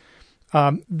out.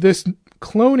 This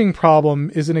cloning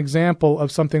problem is an example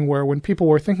of something where when people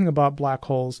were thinking about black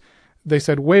holes, they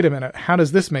said, wait a minute, how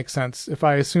does this make sense? If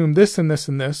I assume this and this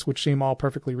and this, which seem all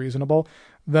perfectly reasonable,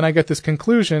 then I get this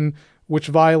conclusion which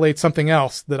violates something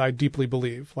else that I deeply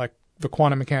believe, like the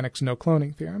quantum mechanics no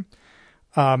cloning theorem.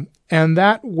 And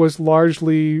that was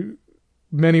largely,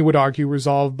 many would argue,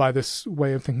 resolved by this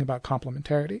way of thinking about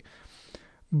complementarity.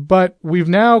 But we've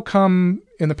now come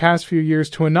in the past few years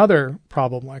to another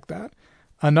problem like that.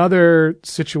 Another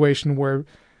situation where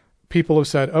people have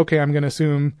said, okay, I'm going to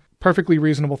assume perfectly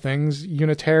reasonable things,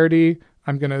 unitarity,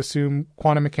 I'm going to assume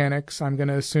quantum mechanics, I'm going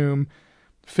to assume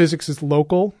physics is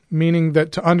local, meaning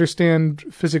that to understand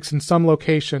physics in some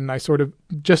location, I sort of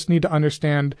just need to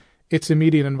understand its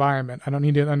immediate environment. I don't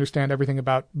need to understand everything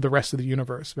about the rest of the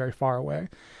universe very far away.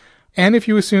 And if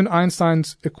you assume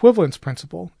Einstein's equivalence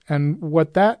principle, and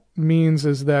what that means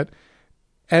is that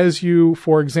as you,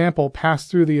 for example, pass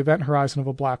through the event horizon of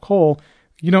a black hole,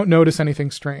 you don't notice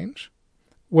anything strange.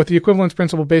 What the equivalence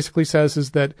principle basically says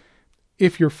is that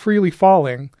if you're freely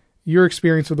falling, your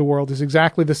experience of the world is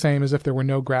exactly the same as if there were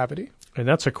no gravity. And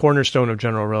that's a cornerstone of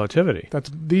general relativity. That's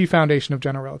the foundation of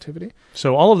general relativity.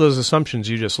 So all of those assumptions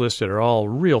you just listed are all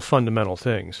real fundamental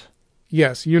things.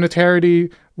 Yes,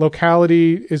 unitarity,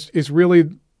 locality is really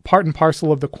part and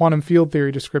parcel of the quantum field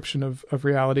theory description of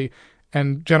reality,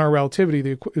 and general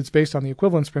relativity is based on the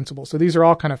equivalence principle. So these are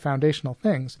all kind of foundational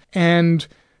things. And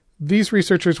these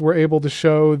researchers were able to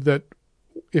show that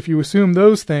if you assume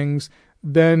those things,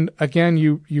 then again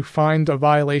you find a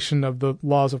violation of the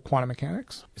laws of quantum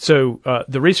mechanics. So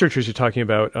the researchers you're talking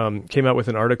about came out with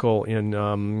an article in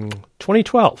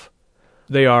 2012.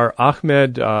 They are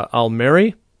Ahmed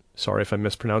Almeri, sorry if I'm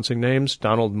mispronouncing names,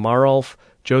 Donald Marolf,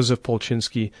 Joseph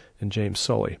Polchinski, and James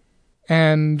Sully.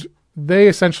 And they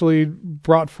essentially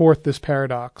brought forth this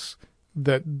paradox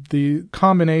that the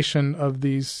combination of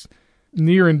these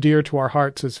near and dear to our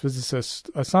hearts as physicists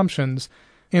assumptions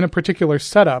in a particular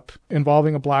setup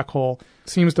involving a black hole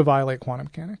seems to violate quantum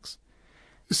mechanics.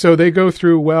 So they go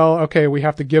through, well, okay, we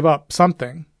have to give up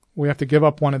something. We have to give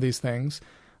up one of these things.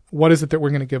 What is it that we're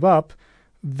going to give up?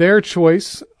 Their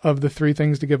choice of the three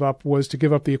things to give up was to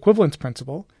give up the equivalence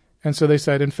principle. And so they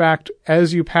said, in fact,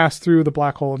 as you pass through the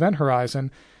black hole event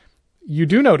horizon, you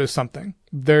do notice something.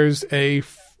 There's a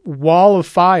wall of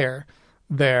fire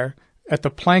there at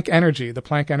the Planck energy. The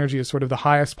Planck energy is sort of the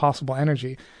highest possible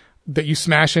energy that you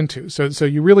smash into. So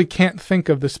you really can't think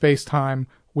of the space-time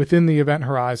within the event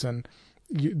horizon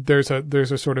there's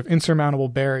a sort of insurmountable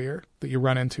barrier that you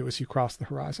run into as you cross the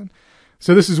horizon.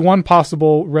 So this is one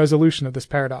possible resolution of this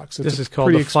paradox. This is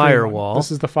called the firewall. This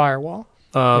is the firewall.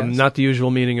 Yes. Not the usual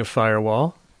meaning of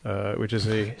firewall, which is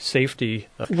a safety.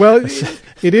 Well,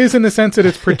 it is in the sense that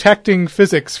it's protecting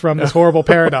physics from this horrible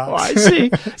paradox. Oh, I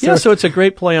see. So it's a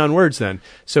great play on words then.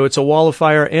 So it's a wall of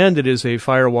fire, and it is a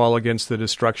firewall against the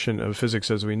destruction of physics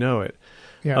as we know it.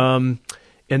 Yeah.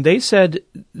 And they said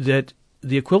that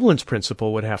the equivalence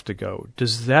principle would have to go.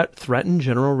 Does that threaten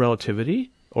general relativity?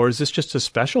 Or is this just a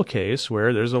special case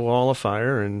where there's a wall of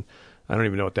fire, and I don't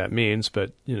even know what that means,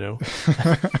 but,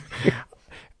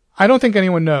 I don't think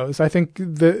anyone knows. I think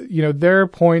their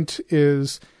point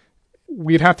is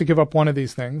we'd have to give up one of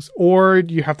these things, or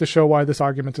you have to show why this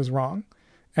argument is wrong.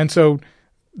 And so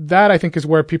that, I think, is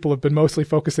where people have been mostly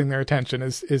focusing their attention,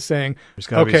 is saying, there's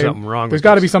got to be something wrong there's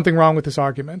got to be something wrong with this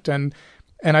argument. And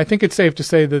I think it's safe to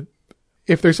say that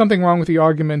if there's something wrong with the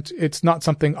argument, it's not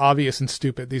something obvious and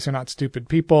stupid. These are not stupid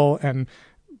people, and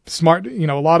smart,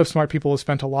 a lot of smart people have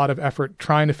spent a lot of effort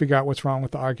trying to figure out what's wrong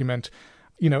with the argument.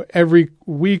 Every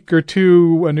week or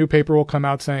two, a new paper will come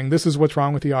out saying, this is what's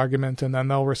wrong with the argument, and then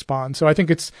they'll respond. So I think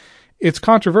it's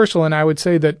controversial, and I would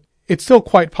say that it's still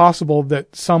quite possible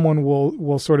that someone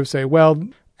will sort of say, well,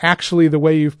 actually, the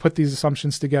way you've put these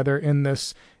assumptions together in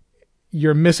this,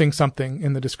 you're missing something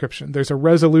in the description. There's a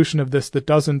resolution of this that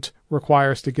doesn't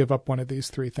require us to give up one of these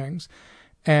three things.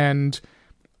 And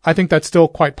I think that's still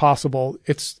quite possible.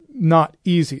 It's not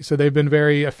easy. So they've been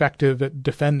very effective at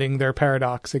defending their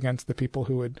paradox against the people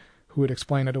who would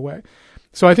explain it away.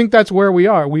 So I think that's where we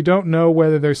are. We don't know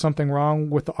whether there's something wrong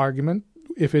with the argument.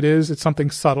 If it is, it's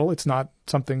something subtle. It's not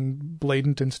something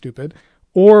blatant and stupid.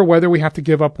 Or whether we have to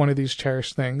give up one of these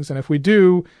cherished things. And if we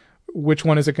do, which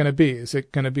one is it going to be? Is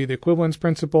it going to be the equivalence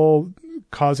principle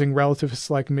causing relativists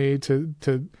like me to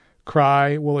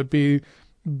cry? Will it be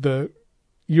the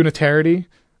unitarity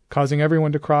causing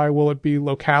everyone to cry? Will it be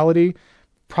locality?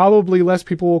 Probably less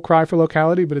people will cry for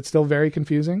locality, but it's still very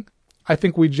confusing. I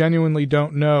think we genuinely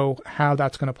don't know how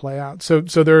that's going to play out. So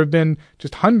there have been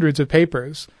just hundreds of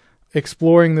papers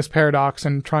exploring this paradox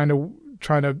and trying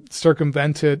to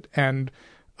circumvent it and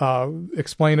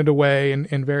explain it away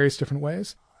in various different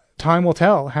ways. Time will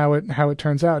tell how it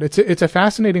turns out. It's a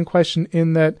fascinating question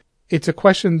in that it's a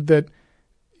question that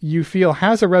you feel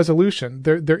has a resolution.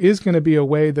 There is going to be a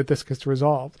way that this gets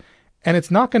resolved, and it's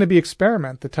not going to be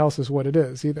experiment that tells us what it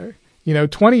is either.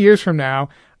 20 years from now,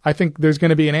 I think there's going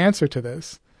to be an answer to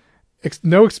this.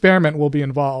 No experiment will be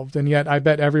involved, and yet I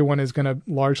bet everyone is going to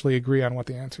largely agree on what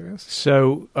the answer is.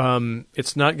 So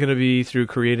it's not going to be through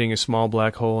creating a small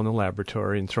black hole in the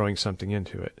laboratory and throwing something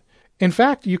into it. In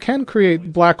fact, you can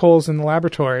create black holes in the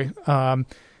laboratory,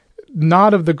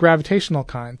 not of the gravitational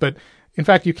kind, but in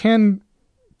fact, you can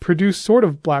produce sort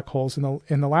of black holes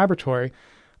in the laboratory,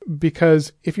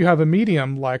 because if you have a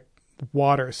medium like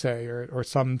water, say, or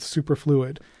some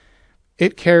superfluid,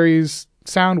 it carries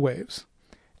sound waves.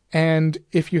 And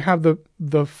if you have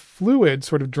the fluid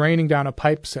sort of draining down a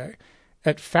pipe, say,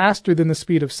 at faster than the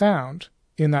speed of sound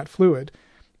in that fluid,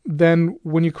 then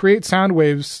when you create sound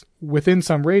waves within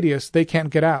some radius, they can't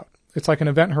get out. It's like an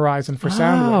event horizon for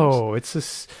sound waves. Oh, it's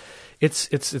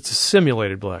a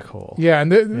simulated black hole. Yeah, and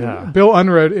Bill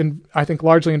Unruh, I think,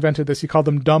 largely invented this. He called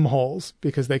them dumb holes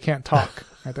because they can't talk.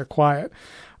 Right? They're quiet.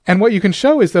 And what you can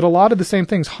show is that a lot of the same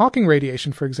things, Hawking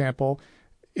radiation, for example,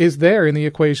 is there in the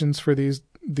equations for these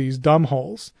dumb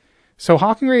holes. So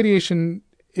Hawking radiation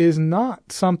is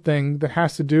not something that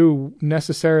has to do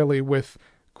necessarily with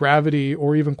gravity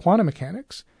or even quantum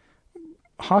mechanics.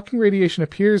 Hawking radiation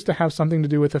appears to have something to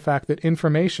do with the fact that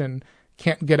information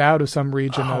can't get out of some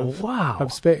region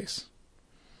of space.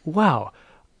 Wow.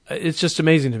 It's just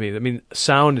amazing to me. I mean,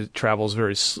 sound travels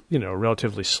very,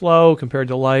 relatively slow compared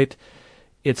to light.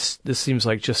 This seems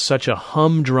like just such a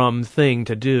humdrum thing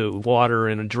to do, water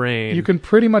in a drain. You can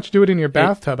pretty much do it in your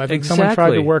bathtub. I think someone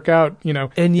tried to work out,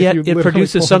 and yet it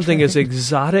produces something as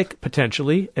exotic,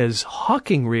 potentially, as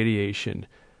Hawking radiation.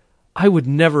 I would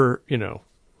never,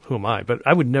 who am I? But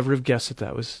I would never have guessed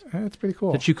that was... That's pretty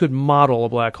cool. That you could model a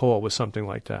black hole with something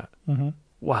like that. Mm-hmm.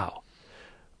 Wow.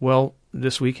 Well,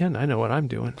 this weekend, I know what I'm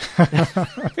doing.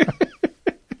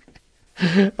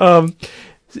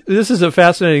 This is a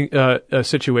fascinating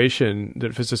situation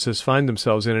that physicists find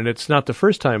themselves in, and it's not the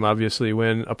first time, obviously,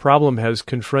 when a problem has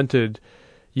confronted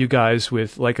you guys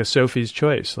with, like, a Sophie's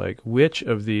choice. Like, which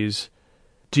of these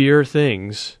dear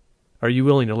things are you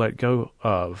willing to let go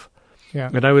of? Yeah.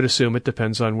 And I would assume it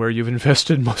depends on where you've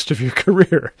invested most of your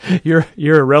career. You're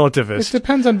a relativist. It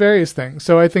depends on various things.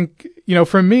 So I think,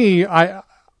 for me, I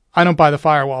don't buy the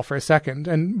firewall for a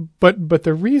second. But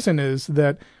the reason is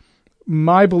that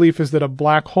my belief is that a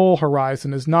black hole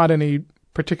horizon is not any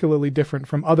particularly different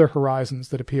from other horizons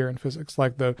that appear in physics,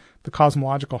 like the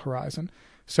cosmological horizon.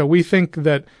 So we think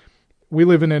that we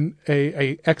live in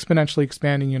a exponentially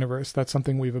expanding universe. That's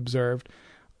something we've observed.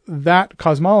 That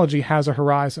cosmology has a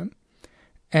horizon.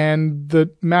 And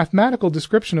the mathematical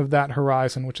description of that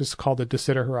horizon, which is called a de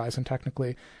Sitter horizon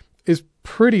technically, is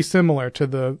pretty similar to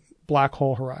the black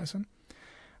hole horizon.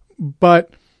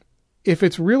 But if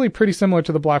it's really pretty similar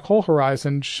to the black hole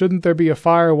horizon, shouldn't there be a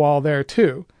firewall there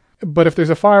too? But if there's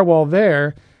a firewall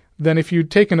there, then if you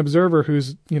take an observer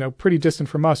who's, pretty distant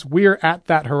from us, we're at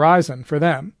that horizon for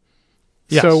them.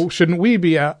 Yes. So shouldn't we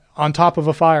be on top of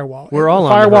a firewall? We're all on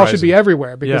the firewall horizon. Should be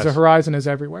everywhere because Yes. the horizon is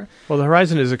everywhere. Well, the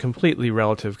horizon is a completely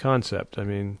relative concept. I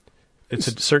mean, it's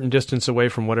a certain distance away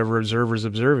from whatever observer's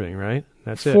observing, right?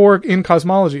 That's it. In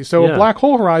cosmology. So a black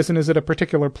hole horizon is at a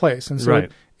particular place, and so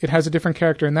Right. it has a different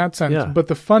character in that sense. Yeah. But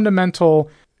the fundamental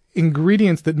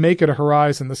ingredients that make it a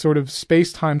horizon, the sort of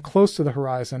space-time close to the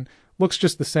horizon, looks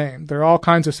just the same. There are all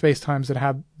kinds of space-times that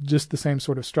have just the same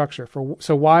sort of structure.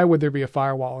 So why would there be a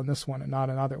firewall in this one and not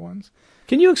in other ones?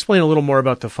 Can you explain a little more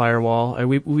about the firewall?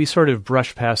 We sort of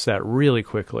brushed past that really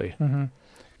quickly. Mm-hmm.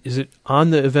 Is it on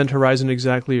the event horizon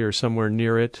exactly, or somewhere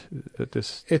near it?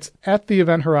 It's at the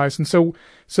event horizon. So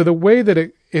the way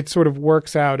that it sort of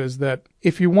works out is that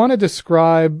if you want to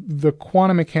describe the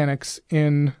quantum mechanics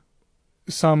in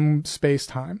some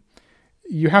space-time,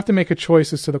 you have to make a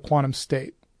choice as to the quantum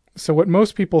state. So what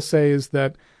most people say is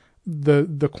that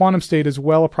the quantum state is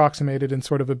well approximated in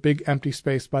sort of a big empty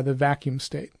space by the vacuum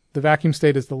state. The vacuum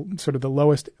state is the sort of the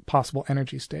lowest possible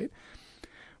energy state.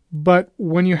 But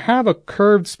when you have a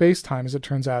curved space-time, as it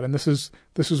turns out, and this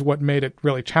is what made it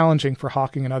really challenging for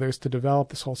Hawking and others to develop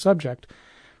this whole subject,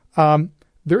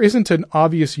 there isn't an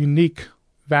obvious unique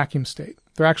vacuum state.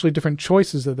 There are actually different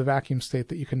choices of the vacuum state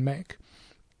that you can make.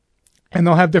 And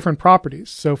they'll have different properties.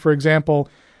 So, for example,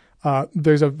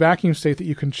 there's a vacuum state that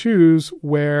you can choose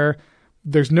where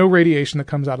there's no radiation that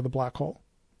comes out of the black hole.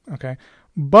 Okay,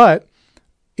 but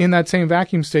in that same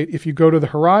vacuum state, if you go to the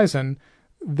horizon,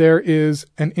 there is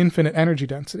an infinite energy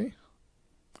density.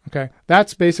 Okay,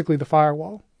 that's basically the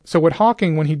firewall. So what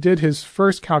Hawking, when he did his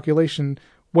first calculation,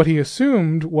 what he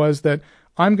assumed was that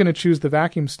I'm going to choose the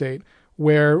vacuum state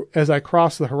where, as I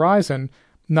cross the horizon,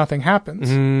 nothing happens.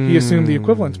 He assumed the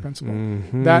equivalence principle.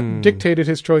 Mm-hmm. That dictated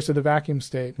his choice of the vacuum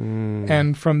state.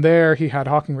 And from there, he had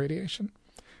Hawking radiation.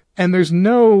 And there's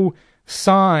no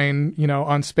sign,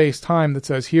 on space-time that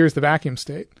says, here's the vacuum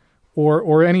state,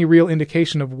 or any real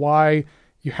indication of why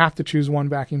you have to choose one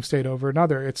vacuum state over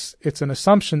another. It's an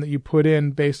assumption that you put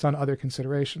in based on other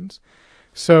considerations.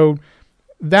 So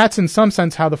that's in some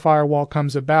sense how the firewall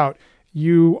comes about.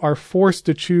 You are forced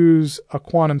to choose a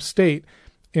quantum state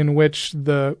in which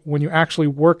when you actually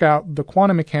work out the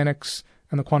quantum mechanics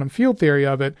and the quantum field theory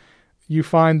of it, you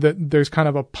find that there's kind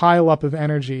of a pile-up of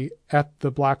energy at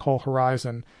the black hole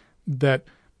horizon that,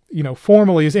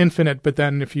 formally is infinite, but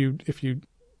then if you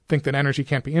think that energy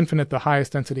can't be infinite, the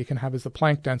highest density it can have is the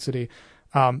Planck density.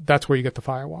 That's where you get the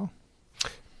firewall.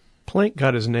 Planck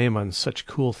got his name on such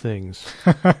cool things.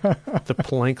 The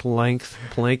Planck length,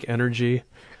 Planck energy.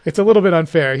 It's a little bit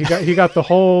unfair. He got the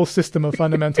whole system of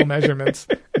fundamental measurements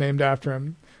named after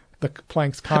him. The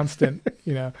Planck's constant,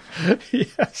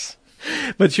 Yes.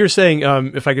 But you're saying,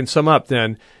 if I can sum up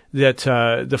then, that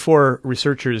the four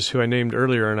researchers who I named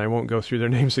earlier, and I won't go through their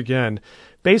names again,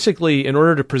 basically, in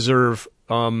order to preserve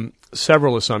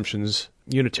several assumptions,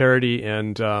 unitarity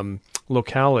and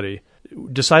locality,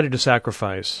 decided to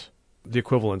sacrifice the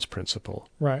equivalence principle.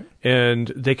 Right.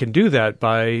 And they can do that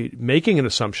by making an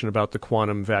assumption about the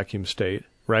quantum vacuum state,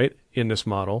 right, in this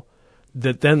model,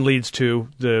 that then leads to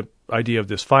the idea of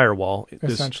this firewall,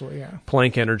 essentially, this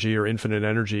Planck energy or infinite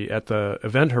energy at the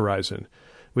event horizon,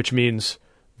 which means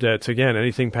that, again,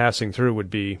 anything passing through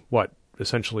would be,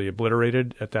 essentially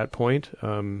obliterated at that point?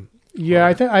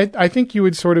 I think you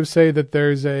would sort of say that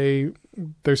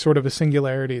there's sort of a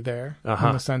singularity there,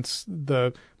 in the sense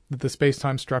that the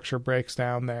space-time structure breaks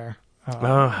down there.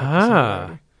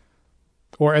 Or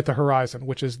at the horizon,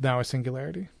 which is now a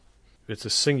singularity. It's a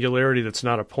singularity that's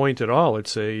not a point at all.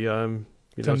 It's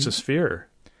it's a sphere.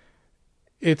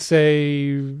 It's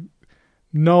a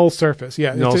null surface.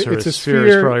 Yeah, null surface. It's a sphere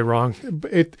is probably wrong.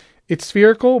 It's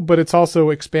spherical, but it's also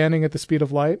expanding at the speed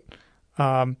of light,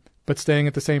 but staying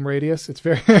at the same radius. It's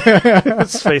very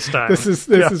it's space-time. This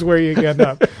is where you end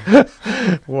up.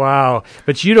 Wow.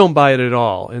 But you don't buy it at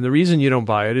all. And the reason you don't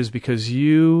buy it is because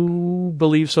you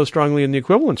believe so strongly in the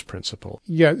equivalence principle.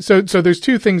 Yeah. So there's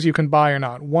two things you can buy or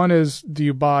not. One is, do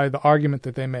you buy the argument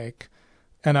that they make?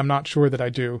 And I'm not sure that I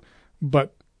do.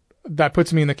 But that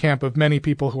puts me in the camp of many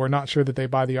people who are not sure that they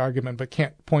buy the argument but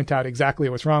can't point out exactly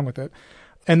what's wrong with it.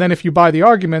 And then if you buy the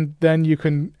argument, then you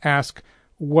can ask,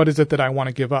 what is it that I want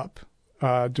to give up?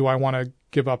 Do I want to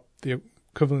give up the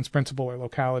equivalence principle or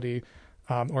locality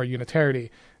or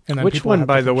unitarity? And then which one,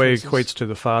 by the way, choices. equates to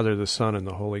the Father, the Son, and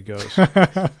the Holy Ghost?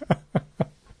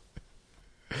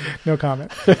 No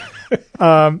comment.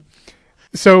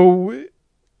 So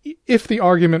if the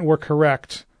argument were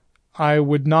correct, I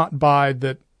would not buy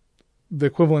that the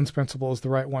equivalence principle is the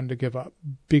right one to give up,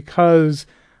 because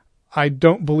I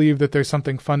don't believe that there's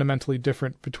something fundamentally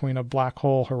different between a black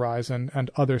hole horizon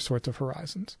and other sorts of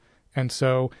horizons. And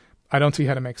so I don't see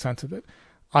how to make sense of it.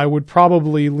 I would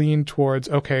probably lean towards,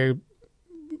 okay,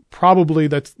 probably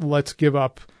let's give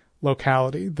up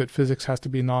locality, that physics has to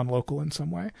be non-local in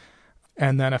some way.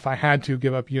 And then if I had to,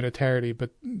 give up unitarity. But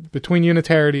between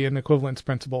unitarity and equivalence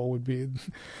principle would be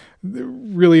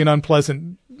really an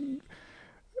unpleasant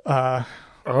rock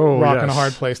and a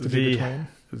hard place to be between.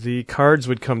 The cards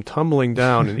would come tumbling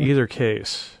down in either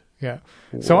case. Yeah.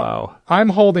 So wow. I'm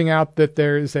holding out that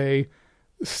there is a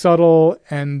subtle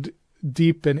and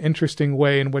deep and interesting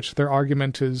way in which their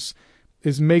argument is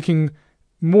making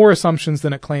more assumptions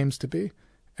than it claims to be,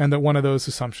 and that one of those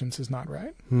assumptions is not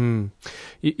right. And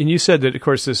you said that, of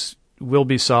course, this will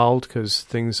be solved because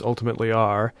things ultimately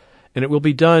are, and it will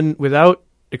be done without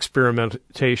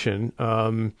experimentation,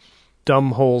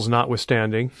 dumb holes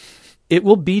notwithstanding. It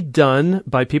will be done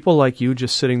by people like you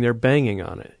just sitting there banging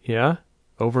on it, yeah?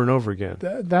 Over and over again.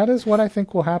 That is what I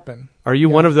think will happen. Are you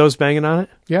one of those banging on it?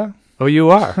 Yeah. Oh, you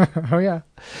are? Oh, yeah.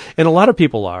 And a lot of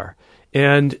people are.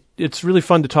 And it's really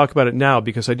fun to talk about it now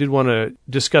because I did want to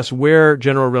discuss where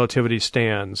general relativity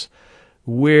stands.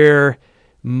 Where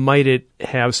might it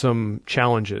have some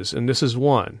challenges? And this is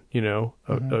one,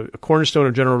 a cornerstone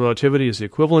of general relativity is the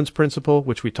equivalence principle,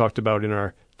 which we talked about in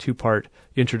our 2-part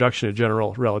introduction to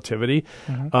general relativity.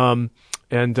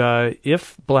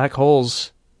 If black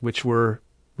holes, which were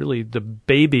really the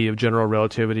baby of general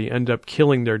relativity, end up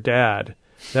killing their dad,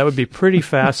 that would be pretty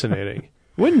fascinating,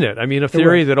 wouldn't it? I mean, a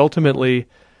theory that ultimately,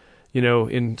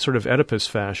 in sort of Oedipus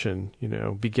fashion,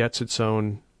 begets its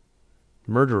own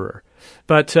murderer.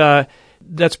 But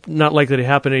that's not likely to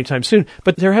happen anytime soon.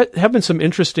 But there have been some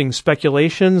interesting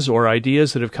speculations or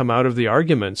ideas that have come out of the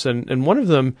arguments. And one of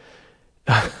them,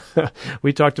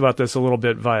 we talked about this a little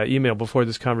bit via email before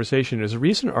this conversation, is a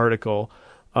recent article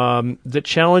that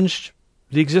challenged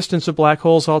the existence of black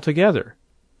holes altogether.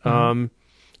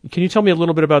 Can you tell me a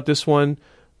little bit about this one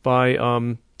by,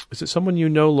 is it someone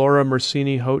Laura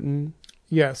Mersini Houghton?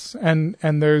 Yes, and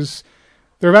there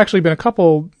have actually been a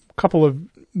couple of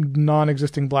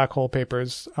non-existing black hole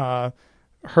papers.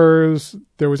 Hers,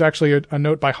 there was actually a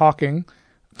note by Hawking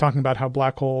talking about how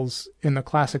black holes in the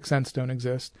classic sense don't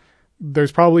exist.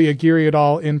 There's probably Aguirre et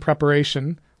al. In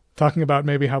preparation talking about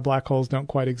maybe how black holes don't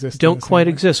quite exist. Don't quite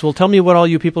exist. Well, tell me what all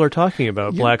you people are talking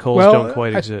about. Black holes don't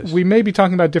quite exist. We may be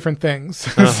talking about different things.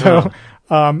 So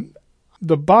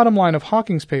the bottom line of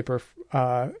Hawking's paper,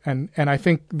 and I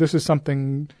think this is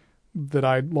something that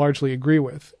I largely agree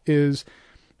with, is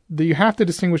that you have to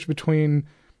distinguish between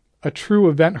a true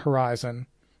event horizon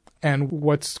and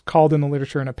what's called in the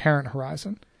literature an apparent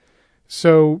horizon.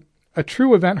 So a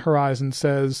true event horizon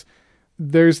says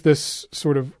there's this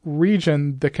sort of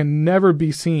region that can never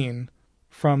be seen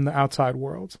from the outside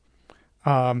world.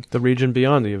 The region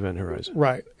beyond the event horizon.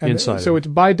 Right. And inside. So it's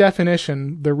by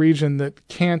definition the region that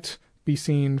can't be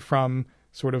seen from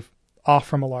sort of off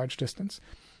from a large distance.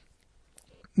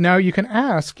 Now you can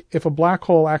ask, if a black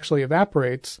hole actually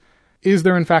evaporates, is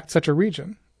there in fact such a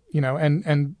region?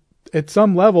 And at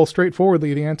some level,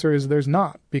 straightforwardly, the answer is there's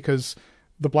not, because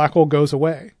the black hole goes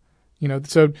away.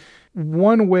 So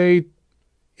one way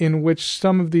in which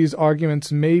some of these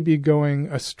arguments may be going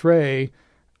astray,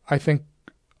 I think,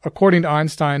 according to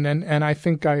Einstein, and I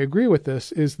think I agree with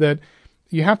this, is that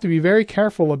you have to be very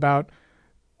careful about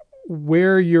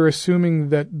where you're assuming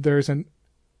that there's an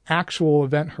actual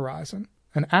event horizon.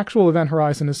 An actual event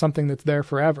horizon is something that's there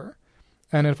forever.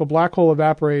 And if a black hole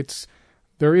evaporates,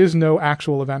 there is no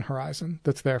actual event horizon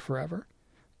that's there forever.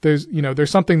 There's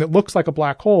something that looks like a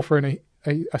black hole for an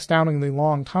astoundingly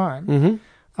long time,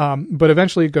 but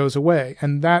eventually it goes away.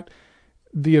 And that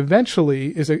the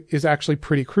eventually is actually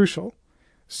pretty crucial.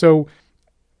 So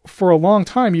for a long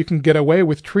time, you can get away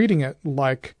with treating it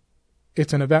like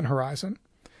it's an event horizon.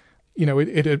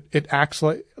 It acts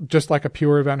like just like a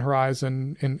pure event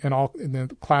horizon in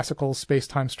the classical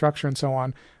space-time structure and so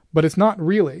on, but it's not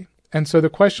really. And so the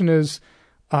question is,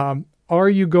 are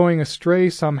you going astray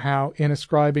somehow in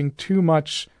ascribing too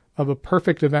much of a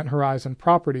perfect event horizon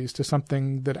properties to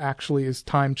something that actually is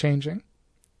time changing?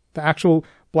 The actual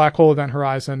black hole event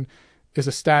horizon is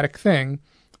a static thing,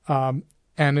 and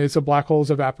as a black hole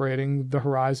is evaporating, the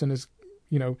horizon is,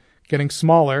 getting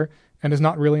smaller and is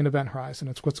not really an event horizon.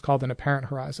 It's what's called an apparent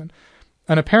horizon.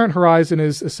 An apparent horizon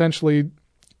is essentially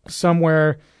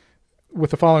somewhere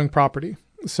with the following property.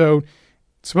 So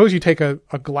suppose you take a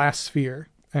glass sphere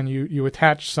and you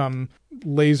attach some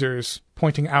lasers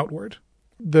pointing outward.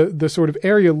 The sort of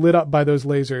area lit up by those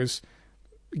lasers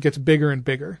gets bigger and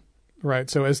bigger, right?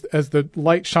 So as the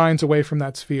light shines away from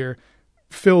that sphere,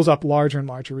 fills up larger and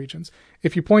larger regions.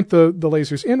 If you point the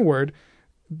lasers inward,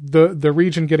 the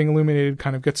region getting illuminated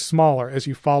kind of gets smaller as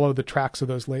you follow the tracks of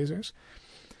those lasers.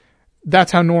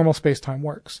 That's how normal space-time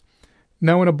works.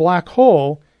 Now in a black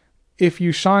hole, if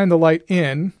you shine the light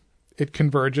in, it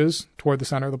converges toward the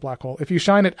center of the black hole. If you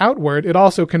shine it outward, it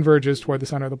also converges toward the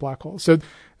center of the black hole. So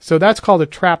that's called a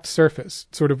trapped surface.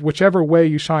 Sort of whichever way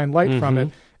you shine light from it,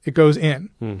 it goes in.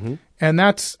 Mm-hmm. And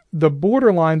that's the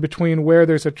borderline between where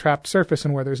there's a trapped surface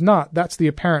and where there's not. That's the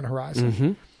apparent horizon.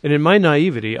 Mm-hmm. And in my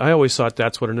naivety, I always thought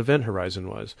that's what an event horizon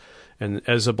was. And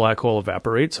as a black hole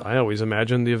evaporates, I always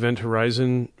imagined the event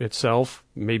horizon itself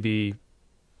maybe,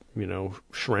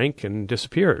 shrank and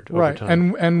disappeared over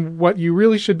time. And what you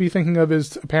really should be thinking of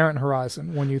is apparent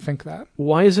horizon when you think that.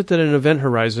 Why is it that an event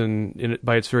horizon,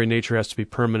 by its very nature, has to be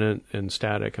permanent and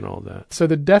static and all that? So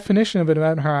the definition of an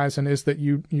event horizon is that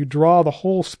you draw the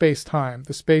whole space-time,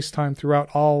 the space-time throughout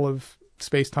all of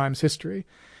space-time's history.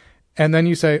 And then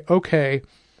you say, okay,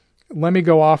 let me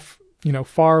go off,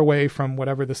 far away from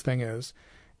whatever this thing is,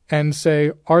 and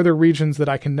say, are there regions that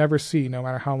I can never see no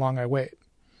matter how long I wait?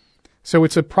 So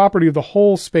it's a property of the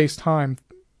whole space-time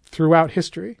throughout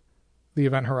history, the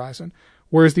event horizon.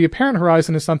 Whereas the apparent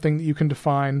horizon is something that you can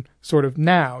define sort of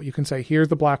now. You can say, here's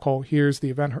the black hole, here's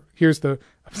the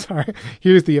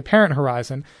apparent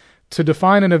horizon. To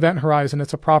define an event horizon,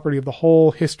 it's a property of the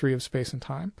whole history of space and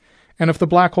time. And if the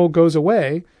black hole goes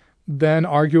away, then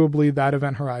arguably that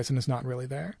event horizon is not really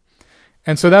there.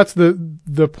 And so that's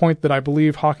the point that I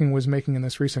believe Hawking was making in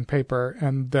this recent paper,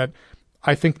 and that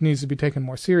I think needs to be taken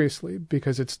more seriously,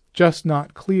 because it's just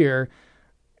not clear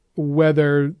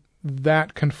whether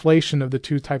that conflation of the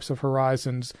two types of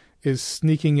horizons is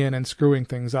sneaking in and screwing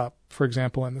things up, for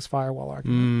example, in this firewall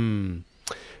argument.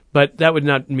 But that would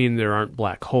not mean there aren't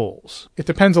black holes. It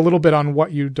depends a little bit on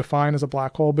what you define as a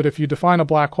black hole, but if you define a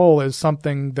black hole as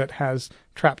something that has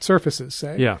trapped surfaces,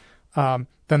 say, then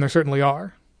there certainly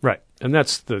are. Right, and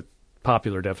that's the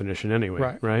popular definition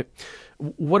anyway, right?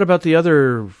 What about the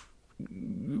other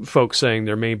folks saying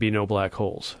there may be no black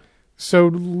holes? So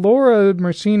Laura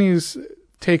Mercini's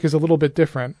take is a little bit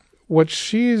different. What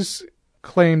she's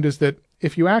claimed is that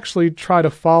if you actually try to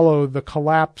follow the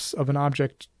collapse of an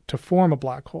object to form a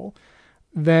black hole,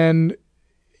 then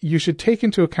you should take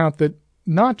into account that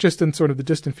not just in sort of the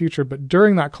distant future, but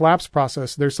during that collapse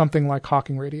process, there's something like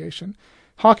Hawking radiation.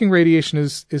 Hawking radiation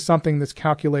is something that's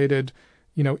calculated,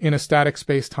 in a static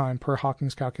space-time per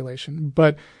Hawking's calculation.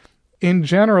 But in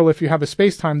general, if you have a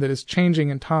space-time that is changing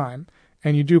in time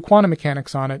and you do quantum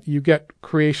mechanics on it, you get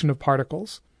creation of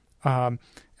particles. And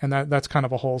that's kind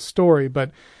of a whole story.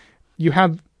 But you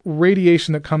have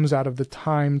radiation that comes out of the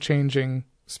time-changing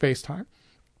space-time.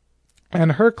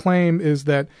 And her claim is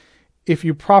that if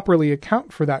you properly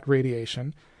account for that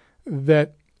radiation,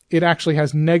 that it actually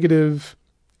has negative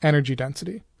energy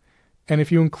density. And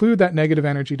if you include that negative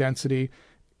energy density,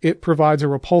 it provides a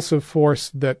repulsive force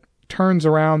that turns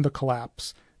around the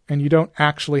collapse, and you don't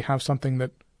actually have something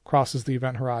that crosses the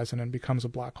event horizon and becomes a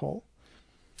black hole.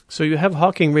 So you have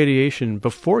Hawking radiation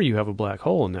before you have a black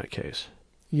hole in that case?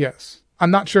 Yes.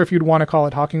 I'm not sure if you'd want to call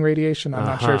it Hawking radiation. I'm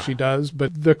not sure if she does,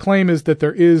 but the claim is that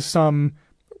there is some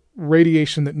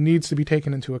radiation that needs to be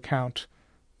taken into account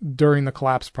during the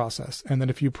collapse process, and that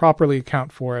if you properly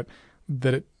account for it,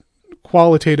 that it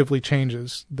qualitatively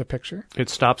changes the picture. It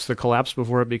stops the collapse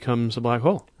before it becomes a black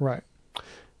hole. Right.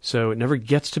 So it never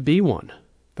gets to be one.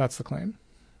 That's the claim.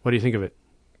 What do you think of it?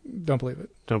 Don't believe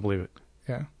it. Don't believe it.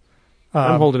 Yeah.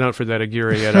 I'm holding out for that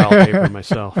Aguirre et al. Paper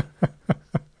myself.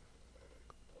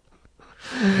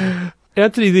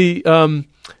 Anthony,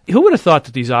 who would have thought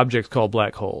that these objects called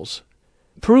black holes,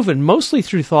 proven mostly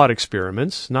through thought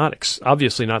experiments,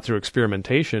 obviously not through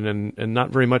experimentation, and not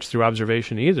very much through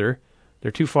observation either.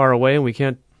 They're too far away and we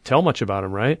can't tell much about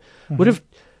them, right? Mm-hmm. Would have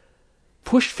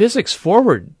pushed physics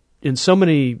forward in so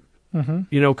many,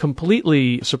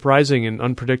 completely surprising and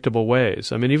unpredictable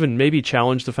ways. I mean, even maybe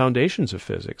challenge the foundations of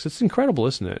physics. It's incredible,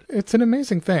 isn't it? It's an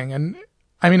amazing thing. And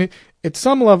I mean, at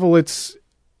some level, it's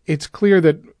clear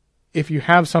that if you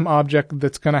have some object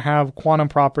that's going to have quantum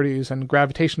properties and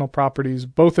gravitational properties,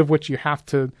 both of which you have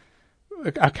to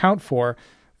account for,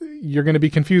 you're going to be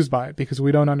confused by it because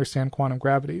we don't understand quantum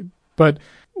gravity. But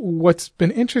what's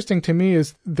been interesting to me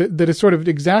is that it's sort of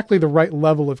exactly the right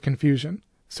level of confusion.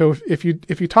 So if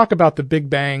you talk about the Big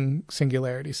Bang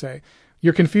singularity, say,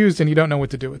 you're confused and you don't know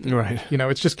what to do with it. Right.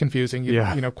 It's just confusing.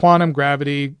 Yeah. Quantum,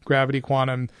 gravity,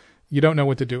 quantum, you don't know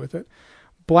what to do with it.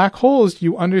 Black holes,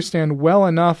 you understand well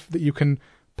enough that you can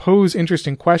pose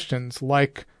interesting questions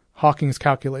like Hawking's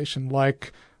calculation,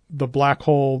 like the black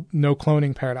hole no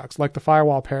cloning paradox, like the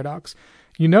firewall paradox.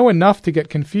 You know enough to get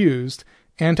confused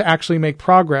and to actually make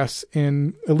progress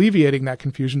in alleviating that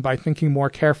confusion by thinking more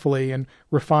carefully and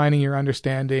refining your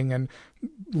understanding and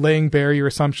laying bare your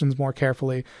assumptions more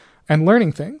carefully and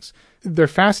learning things. They're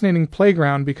fascinating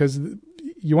playground because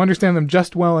you understand them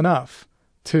just well enough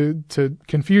to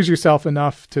confuse yourself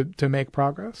enough to make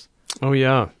progress. Oh,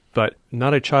 yeah, but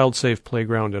not a child-safe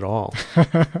playground at all.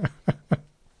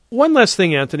 One last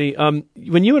thing, Anthony.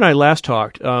 When you and I last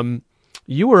talked,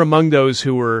 you were among those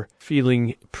who were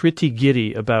feeling pretty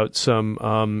giddy about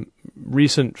some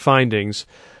recent findings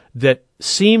that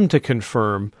seem to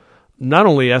confirm not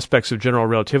only aspects of general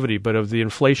relativity, but of the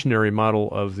inflationary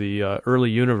model of the early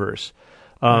universe.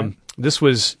 Right. This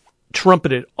was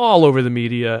trumpeted all over the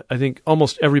media. I think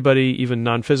almost everybody, even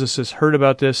non-physicists, heard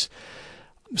about this.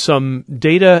 Some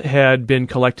data had been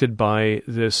collected by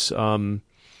this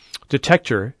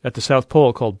detector at the South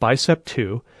Pole called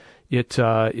BICEP-2. It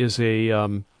is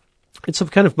it's a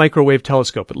kind of microwave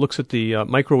telescope. It looks at the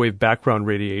microwave background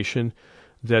radiation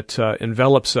that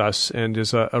envelops us and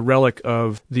is a relic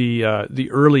of the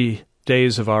early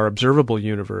days of our observable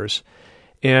universe,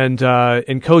 and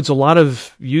encodes a lot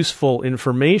of useful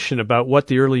information about what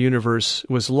the early universe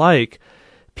was like.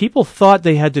 People thought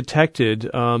they had detected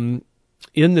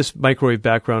in this microwave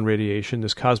background radiation,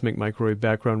 this cosmic microwave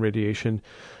background radiation,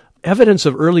 evidence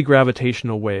of early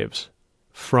gravitational waves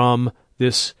from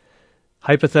this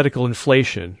hypothetical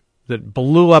inflation that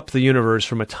blew up the universe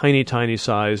from a tiny, tiny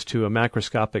size to a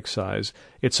macroscopic size.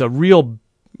 It's a real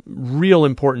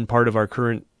important part of our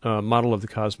current model of the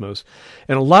cosmos.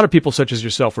 And a lot of people such as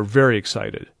yourself were very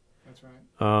excited. That's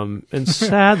right. And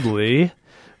sadly,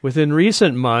 within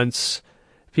recent months,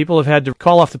 people have had to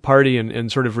call off the party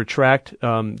and sort of retract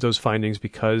those findings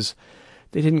because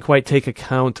they didn't quite take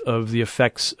account of the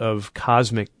effects of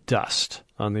cosmic dust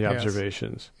on the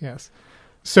observations. Yes.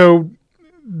 So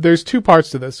there's two parts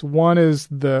to this. One is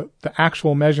the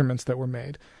actual measurements that were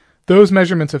made. Those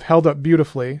measurements have held up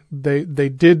beautifully. They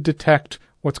did detect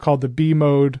what's called the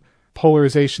B-mode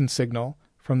polarization signal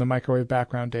from the microwave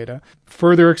background data.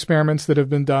 Further experiments that have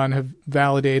been done have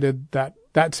validated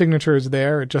that signature is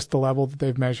there at just the level that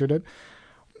they've measured it.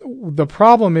 The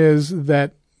problem is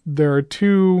that there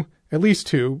are at least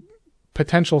two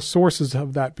potential sources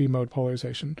of that B-mode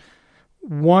polarization.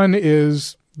 One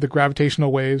is the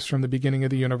gravitational waves from the beginning of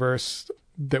the universe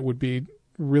that would be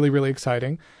really, really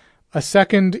exciting. A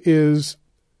second is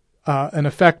an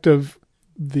effect of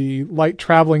the light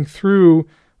traveling through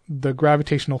the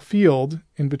gravitational field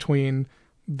in between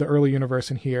the early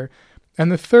universe and here.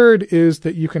 And the third is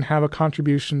that you can have a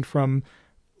contribution from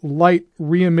light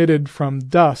re-emitted from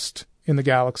dust in the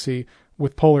galaxy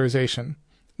with polarization.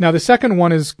 Now, the second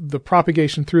one is the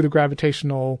propagation through the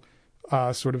gravitational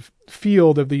sort of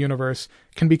field of the universe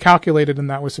can be calculated, and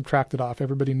that was subtracted off.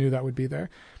 Everybody knew that would be there.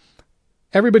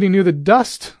 Everybody knew the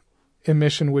dust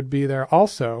emission would be there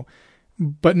also,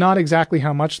 but not exactly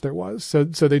how much there was. So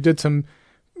they did some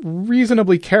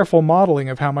reasonably careful modeling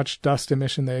of how much dust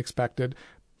emission they expected,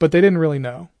 but they didn't really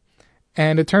know.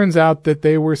 And it turns out that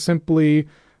they were simply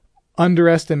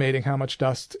underestimating how much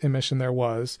dust emission there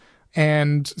was.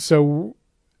 And so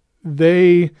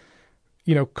they,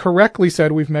 correctly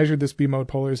said, we've measured this B-mode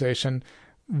polarization.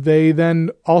 They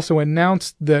then also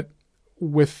announced that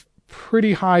with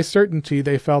pretty high certainty,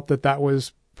 they felt that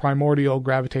was primordial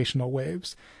gravitational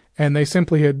waves. And they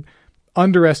simply had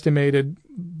underestimated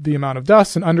the amount of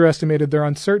dust and underestimated their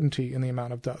uncertainty in the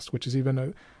amount of dust, which is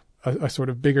even a sort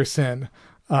of bigger sin.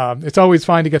 It's always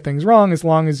fine to get things wrong as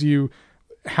long as you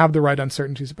have the right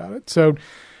uncertainties about it.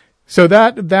 So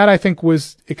that I think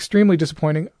was extremely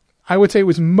disappointing. I would say it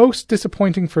was most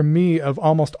disappointing for me of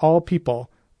almost all people.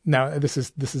 Now, this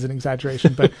is an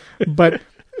exaggeration, but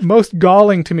most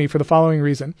galling to me for the following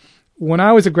reason. When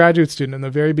I was a graduate student in the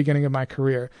very beginning of my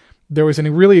career, there was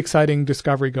a really exciting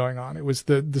discovery going on. It was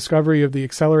the discovery of the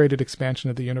accelerated expansion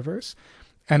of the universe.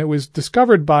 And it was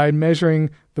discovered by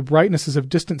measuring the brightnesses of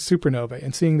distant supernovae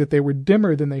and seeing that they were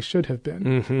dimmer than they should have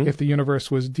been if the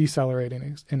universe was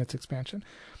decelerating in its expansion.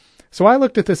 So I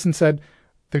looked at this and said,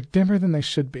 they're dimmer than they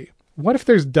should be. What if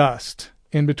there's dust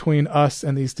in between us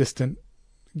and these distant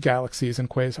galaxies and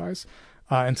quasars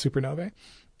and supernovae?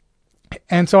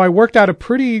 And so I worked out a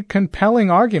pretty compelling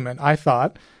argument, I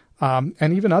thought, and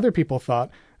even other people thought,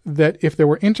 that if there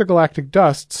were intergalactic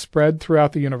dust spread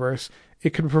throughout the universe, it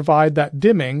could provide that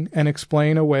dimming and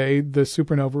explain away the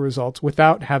supernova results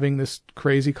without having this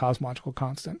crazy cosmological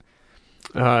constant.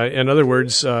 In other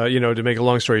words, to make a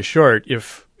long story short,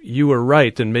 if you were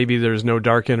right, then maybe there's no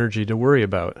dark energy to worry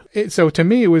about. So to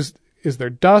me, it was, is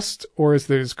there dust or is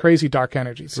there this crazy dark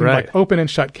energy? Seemed Right. like open and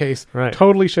shut case. Right.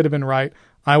 Totally should have been right.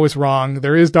 I was wrong.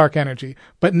 There is dark energy.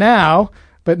 But now,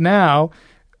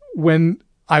 when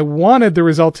I wanted the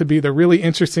result to be the really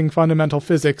interesting fundamental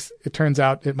physics, it turns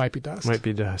out it might be dust. Might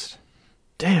be dust.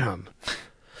 Damn.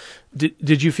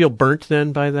 Did you feel burnt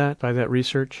then by that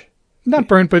research? Not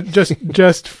burnt, but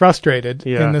just frustrated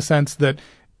Yeah. in the sense that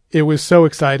it was so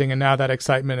exciting and now that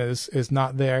excitement is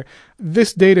not there.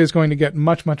 This data is going to get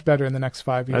much, much better in the next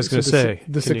 5 years. I was going to say.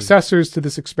 The successors to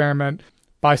this experiment,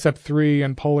 Bicep 3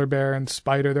 and Polar Bear and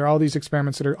Spider, there are all these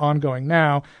experiments that are ongoing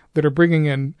now that are bringing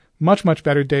in much, much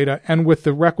better data and with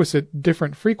the requisite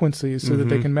different frequencies so that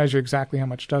they can measure exactly how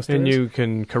much dust there is. And you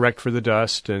can correct for the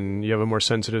dust and you have a more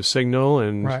sensitive signal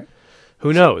and Right.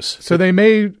 who knows? So they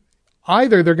may,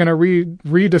 either they're going to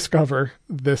rediscover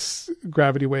this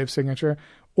gravity wave signature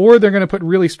or they're going to put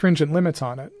really stringent limits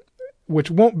on it, which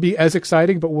won't be as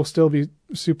exciting but will still be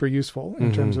super useful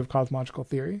in terms of cosmological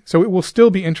theory. So it will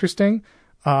still be interesting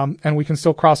and we can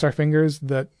still cross our fingers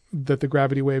that the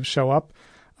gravity waves show up.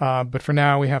 But for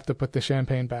now, we have to put the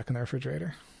champagne back in the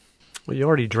refrigerator. Well, you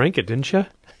already drank it, didn't you?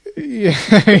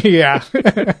 Yeah.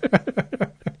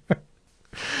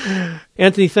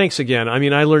 Anthony, thanks again. I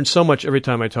mean, I learn so much every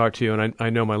time I talk to you, and I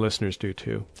know my listeners do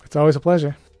too. It's always a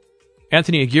pleasure.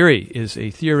 Anthony Aguirre is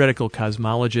a theoretical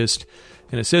cosmologist,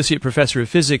 an associate professor of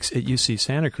physics at UC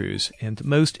Santa Cruz, and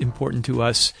most important to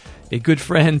us, a good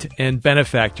friend and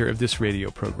benefactor of this radio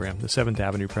program, the Seventh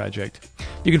Avenue Project.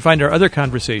 You can find our other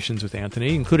conversations with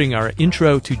Anthony, including our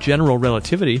Intro to General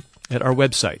Relativity, at our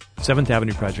website,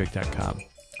 seventh-avenueproject.com.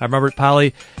 I'm Robert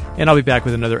Polly, and I'll be back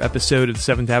with another episode of the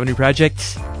Seventh Avenue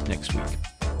Project next week.